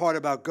read the part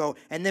about go,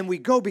 and then we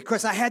go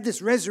because I had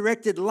this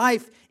resurrected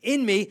life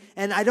in me,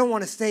 and I don't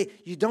want to stay.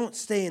 You don't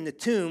stay in the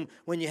tomb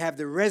when you have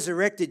the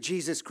resurrected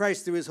Jesus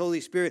Christ through his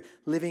Holy Spirit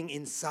living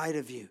inside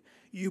of you.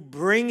 You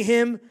bring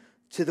him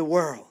to the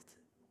world.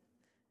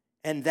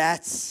 And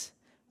that's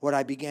what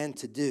I began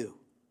to do.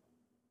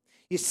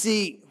 You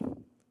see,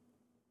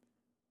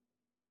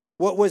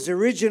 what was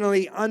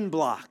originally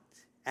unblocked,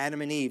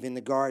 Adam and Eve in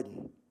the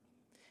garden,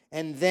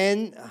 and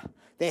then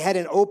they had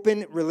an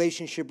open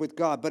relationship with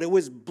God, but it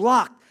was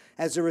blocked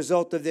as a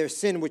result of their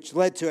sin, which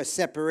led to a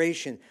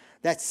separation.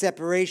 That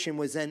separation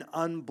was then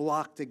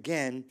unblocked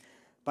again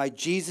by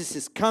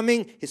Jesus'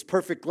 coming, his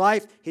perfect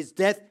life, his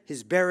death,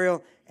 his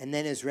burial, and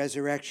then his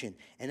resurrection.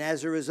 And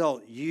as a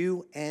result,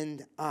 you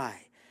and I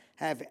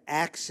have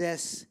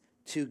access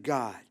to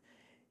God.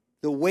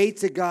 The way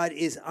to God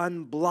is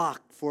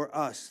unblocked for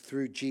us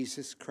through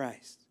Jesus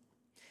Christ.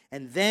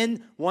 And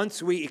then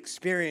once we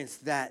experience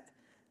that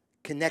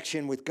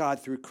connection with God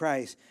through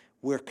Christ,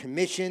 we're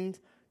commissioned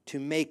to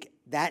make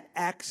that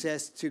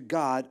access to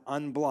God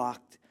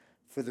unblocked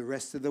for the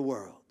rest of the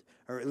world,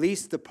 or at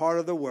least the part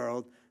of the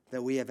world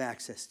that we have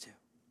access to.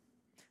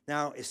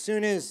 Now, as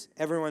soon as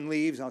everyone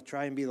leaves, I'll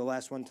try and be the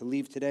last one to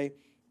leave today.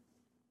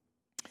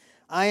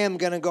 I am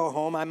going to go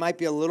home. I might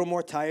be a little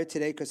more tired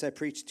today because I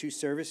preached 2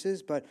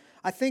 services, but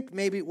I think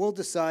maybe we'll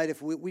decide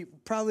if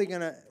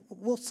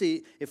we'll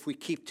see if we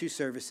keep 2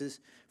 services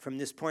from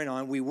this point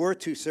on. We were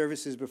 2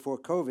 services before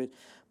COVID,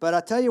 but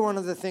I'll tell you one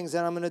of the things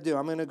that I'm going to do.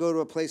 I'm going to go to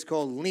a place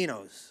called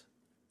Lino's.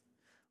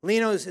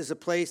 Lino's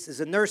is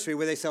a nursery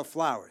where they sell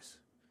flowers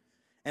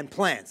and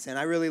plants, and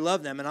I really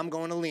love them, and I'm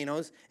going to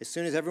Lino's. As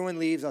soon as everyone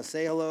leaves, I'll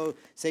say hello,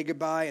 say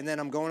goodbye, and then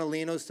I'm going to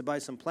Lino's to buy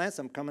some plants.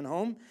 I'm coming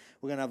home.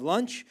 We're going to have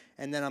lunch,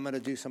 and then I'm going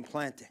to do some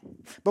planting.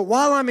 But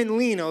while I'm in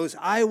Lino's,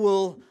 I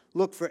will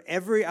look for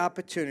every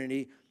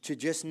opportunity to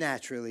just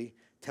naturally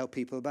tell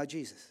people about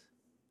Jesus.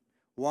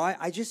 Why?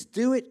 I just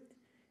do it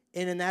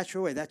in a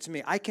natural way. That's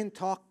me. I can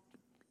talk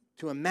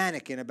to a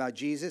mannequin about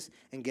Jesus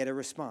and get a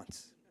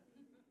response,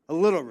 a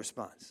little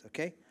response,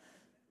 okay?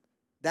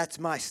 That's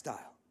my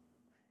style.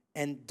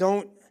 And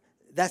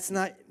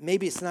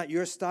maybe it's not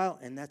your style,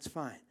 and that's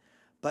fine.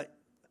 But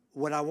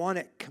what I want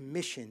to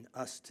commission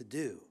us to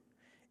do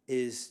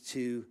is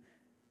to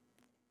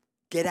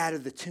get out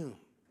of the tomb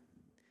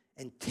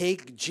and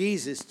take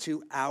Jesus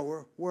to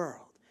our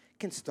world. It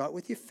can start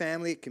with your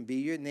family. It can be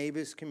your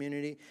neighbor's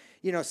community.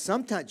 You know,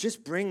 sometimes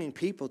just bringing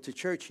people to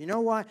church. You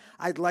know why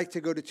I'd like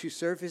to go to 2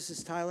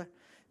 services, Tyler?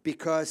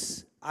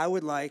 Because I'd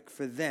like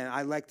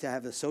to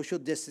have the social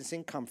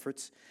distancing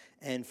comforts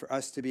and for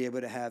us to be able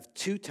to have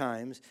 2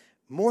 times.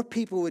 More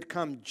people would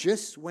come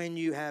just when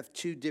you have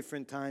 2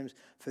 different times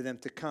for them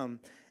to come,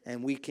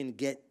 and we can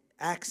get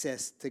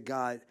access to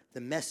God,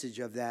 the message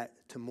of that,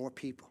 to more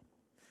people.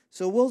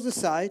 So we'll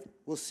decide.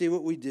 We'll see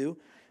what we do.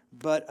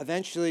 But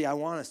eventually, I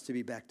want us to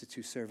be back to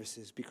 2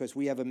 services because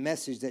we have a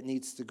message that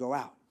needs to go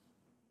out.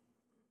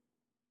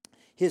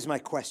 Here's my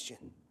question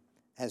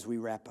as we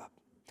wrap up.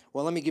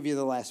 Well, let me give you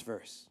the last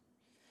verse.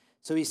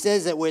 So he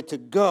says that we're to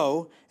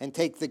go and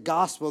take the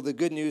gospel, the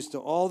good news, to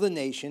all the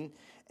nation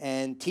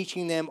and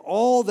teaching them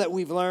all that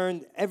we've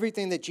learned,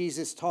 everything that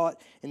Jesus taught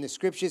in the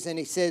scriptures. And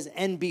he says,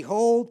 and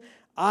behold,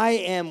 I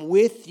am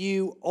with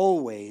you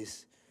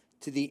always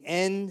to the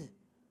end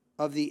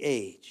of the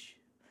age.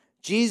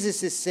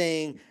 Jesus is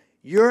saying,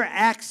 your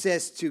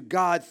access to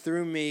God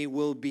through me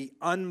will be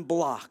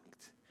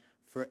unblocked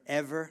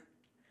forever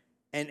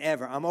and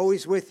ever. I'm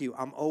always with you.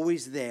 I'm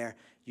always there.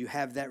 You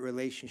have that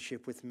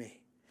relationship with me.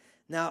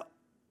 Now,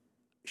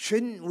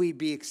 shouldn't we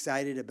be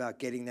excited about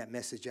getting that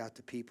message out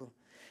to people?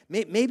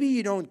 Maybe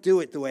you don't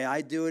do it the way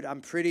I do it. I'm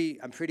pretty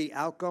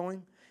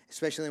outgoing,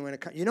 especially when it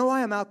comes. You know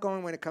why I'm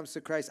outgoing when it comes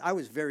to Christ? I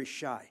was very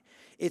shy.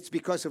 It's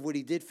because of what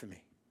he did for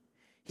me.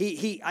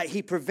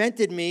 He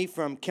prevented me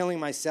from killing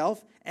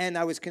myself, and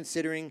I was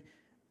considering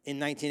in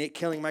 1980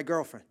 killing my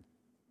girlfriend.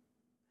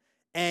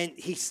 And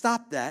he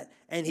stopped that,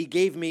 and he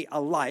gave me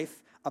a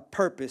life, a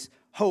purpose,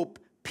 hope,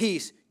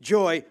 peace,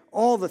 joy,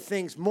 all the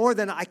things, more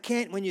than I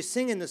can't, when you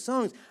sing in the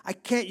songs,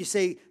 you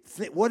say,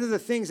 what are the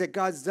things that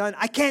God's done?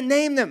 I can't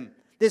name them.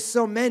 There's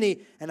so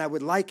many, and I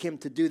would like him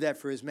to do that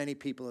for as many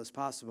people as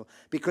possible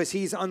because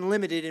he's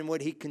unlimited in what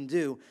he can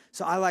do.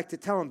 So I like to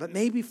tell him, but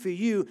maybe for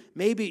you,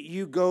 maybe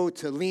you go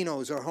to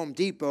Lino's or Home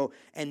Depot,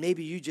 and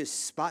maybe you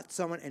just spot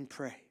someone and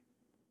pray.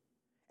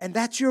 And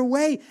that's your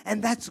way,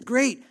 and that's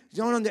great.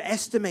 Don't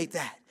underestimate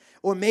that.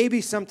 Or maybe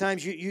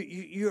sometimes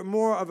you're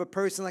more of a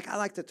person, like I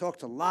like to talk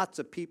to lots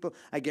of people.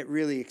 I get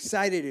really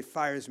excited. It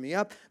fires me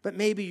up. But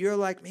maybe you're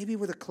like, maybe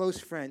with a close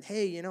friend.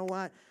 Hey, you know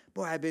what?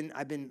 Boy, I've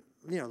been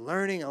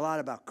learning a lot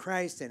about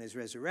Christ and his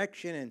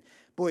resurrection. And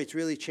boy, it's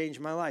really changed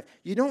my life.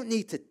 You don't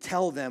need to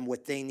tell them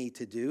what they need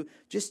to do.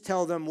 Just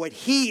tell them what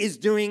he is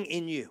doing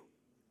in you.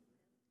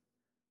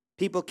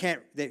 People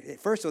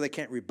first of all, they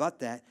can't rebut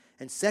that.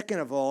 And second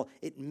of all,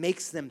 it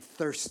makes them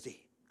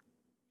thirsty.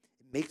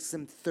 Makes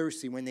them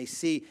thirsty when they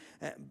see.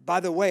 By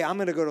the way, I'm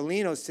going to go to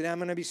Lino's today. I'm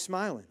going to be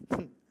smiling.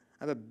 I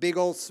have a big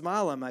old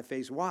smile on my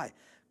face. Why?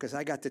 Because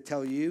I got to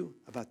tell you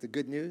about the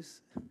good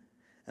news.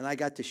 And I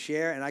got to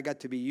share, and I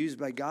got to be used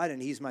by God,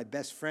 and he's my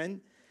best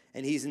friend.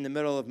 And he's in the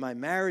middle of my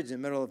marriage, in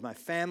the middle of my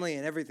family,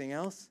 and everything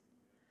else.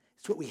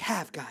 It's what we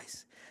have,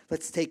 guys.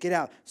 Let's take it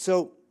out.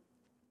 So,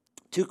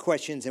 2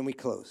 questions, and we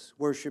close.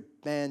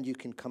 Worship band, you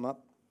can come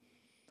up.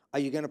 Are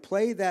you going to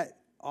play that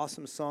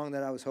awesome song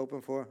that I was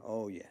hoping for?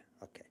 Oh, yeah.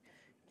 Okay.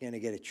 You're going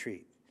to get a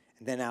treat.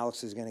 And then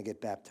Alex is going to get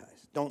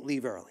baptized. Don't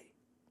leave early,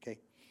 okay?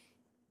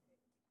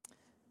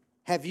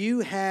 Have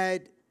you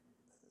had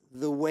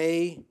the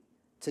way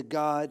to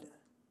God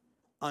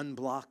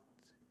unblocked?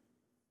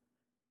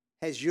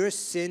 Has your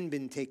sin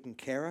been taken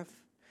care of?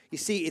 You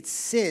see, it's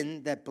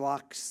sin that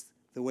blocks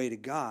the way to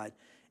God,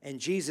 and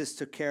Jesus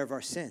took care of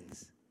our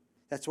sins.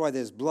 That's why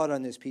there's blood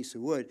on this piece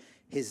of wood.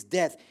 His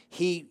death,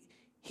 the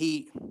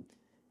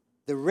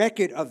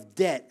record of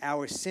debt,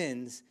 our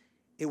sins,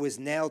 it was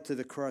nailed to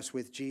the cross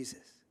with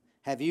Jesus.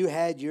 Have you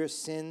had your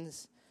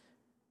sins,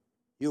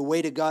 your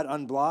way to God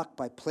unblocked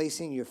by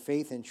placing your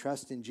faith and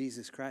trust in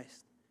Jesus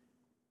Christ?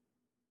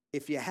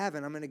 If you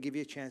haven't, I'm going to give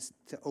you a chance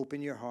to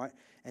open your heart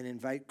and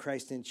invite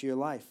Christ into your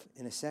life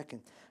in a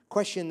second.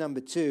 Question number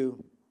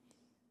 2,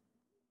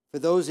 for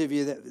those of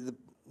you that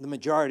the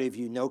majority of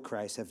you know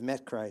Christ, have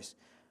met Christ,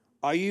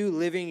 are you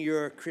living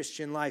your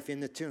Christian life in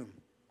the tomb?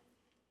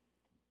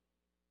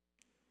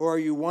 Or are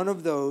you one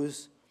of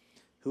those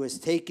who has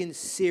taken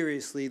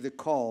seriously the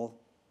call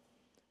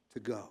to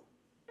go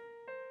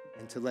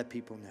and to let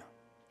people know?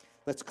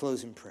 Let's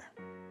close in prayer.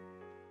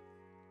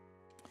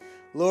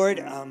 Lord,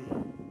 I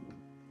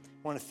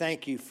want to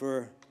thank you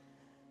for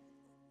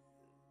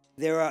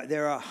there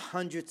are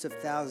hundreds of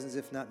thousands,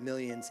 if not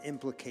millions,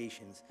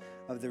 implications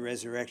of the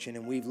resurrection,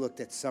 and we've looked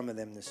at some of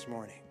them this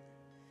morning.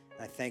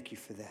 I thank you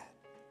for that.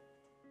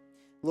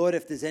 Lord,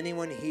 if there's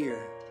anyone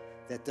here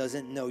that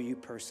doesn't know you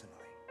personally,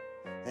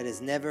 that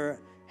has never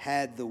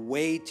had the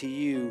way to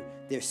you,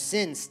 their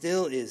sin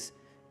still is,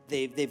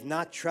 they've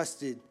not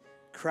trusted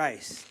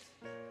Christ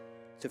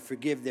to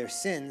forgive their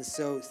sins,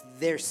 so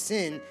their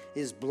sin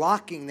is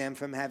blocking them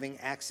from having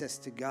access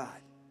to God.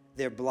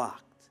 They're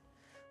blocked.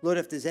 Lord,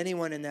 if there's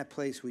anyone in that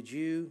place, would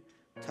you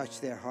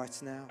touch their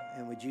hearts now,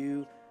 and would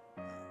you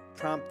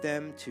prompt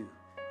them to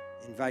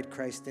invite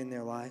Christ in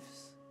their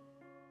lives,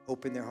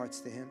 open their hearts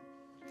to him?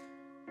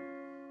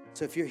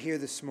 So if you're here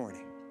this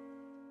morning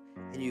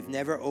and you've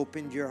never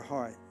opened your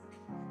heart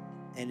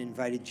and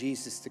invited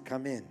Jesus to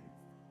come in,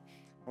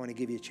 I want to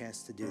give you a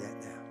chance to do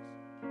that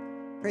now.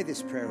 Pray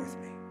this prayer with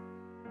me.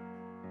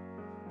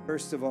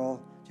 First of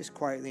all, just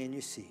quietly in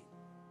your seat,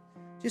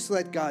 just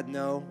let God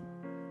know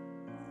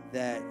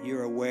that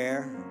you're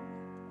aware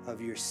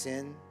of your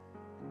sin.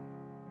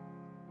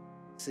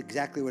 It's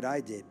exactly what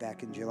I did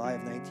back in July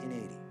of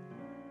 1980.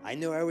 I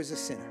knew I was a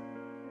sinner.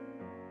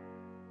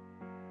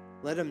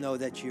 Let him know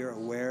that you're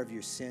aware of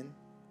your sin,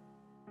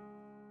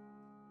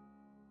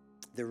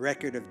 the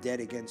record of debt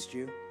against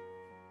you.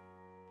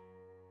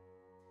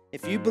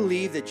 If you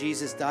believe that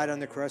Jesus died on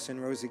the cross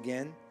and rose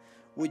again,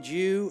 would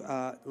you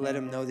let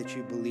him know that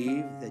you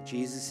believe that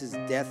Jesus'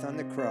 death on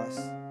the cross,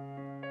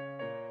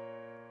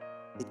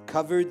 it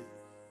covered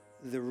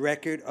the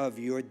record of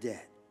your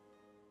debt.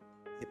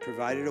 It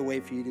provided a way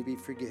for you to be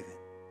forgiven.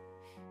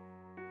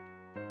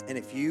 And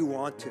if you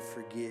want to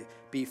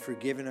be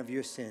forgiven of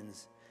your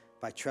sins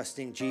by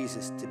trusting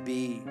Jesus to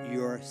be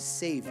your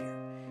Savior,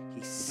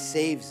 he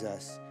saves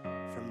us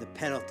from the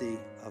penalty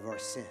of our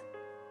sin.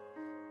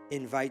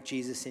 Invite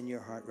Jesus in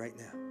your heart right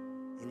now,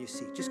 in your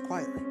seat, just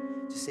quietly.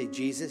 Just say,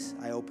 Jesus,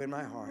 I open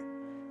my heart.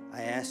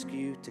 I ask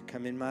you to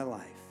come in my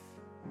life,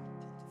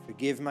 to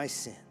forgive my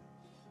sin.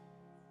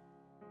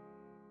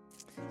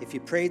 If you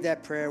prayed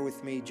that prayer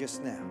with me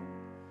just now,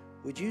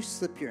 would you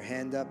slip your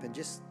hand up and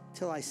just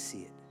till I see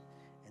it,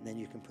 and then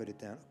you can put it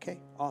down. Okay,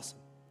 awesome,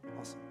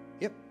 awesome.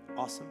 Yep,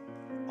 awesome,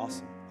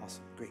 awesome,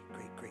 awesome. Great,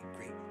 great, great,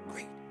 great,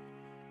 great,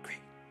 great.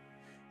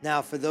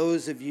 Now, for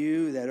those of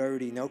you that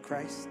already know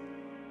Christ,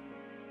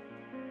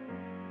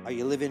 are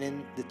you living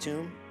in the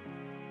tomb?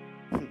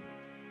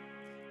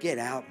 Get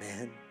out,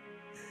 man.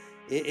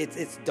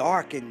 It's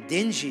dark and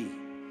dingy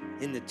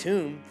in the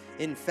tomb.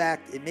 In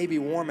fact, it may be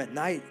warm at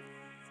night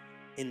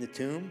in the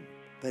tomb,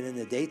 but in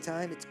the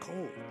daytime, it's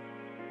cold.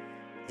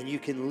 And you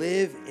can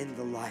live in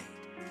the light.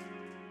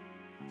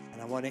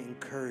 And I want to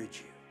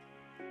encourage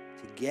you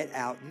to get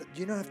out.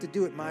 You don't have to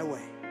do it my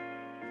way.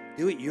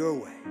 Do it your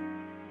way.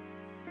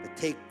 But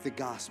take the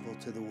gospel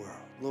to the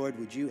world. Lord,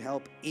 would you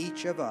help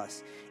each of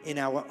us in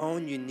our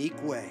own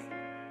unique way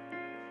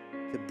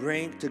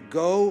to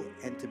go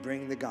and to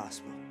bring the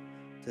gospel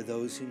to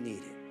those who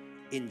need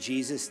it. In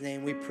Jesus'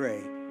 name we pray,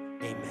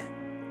 amen.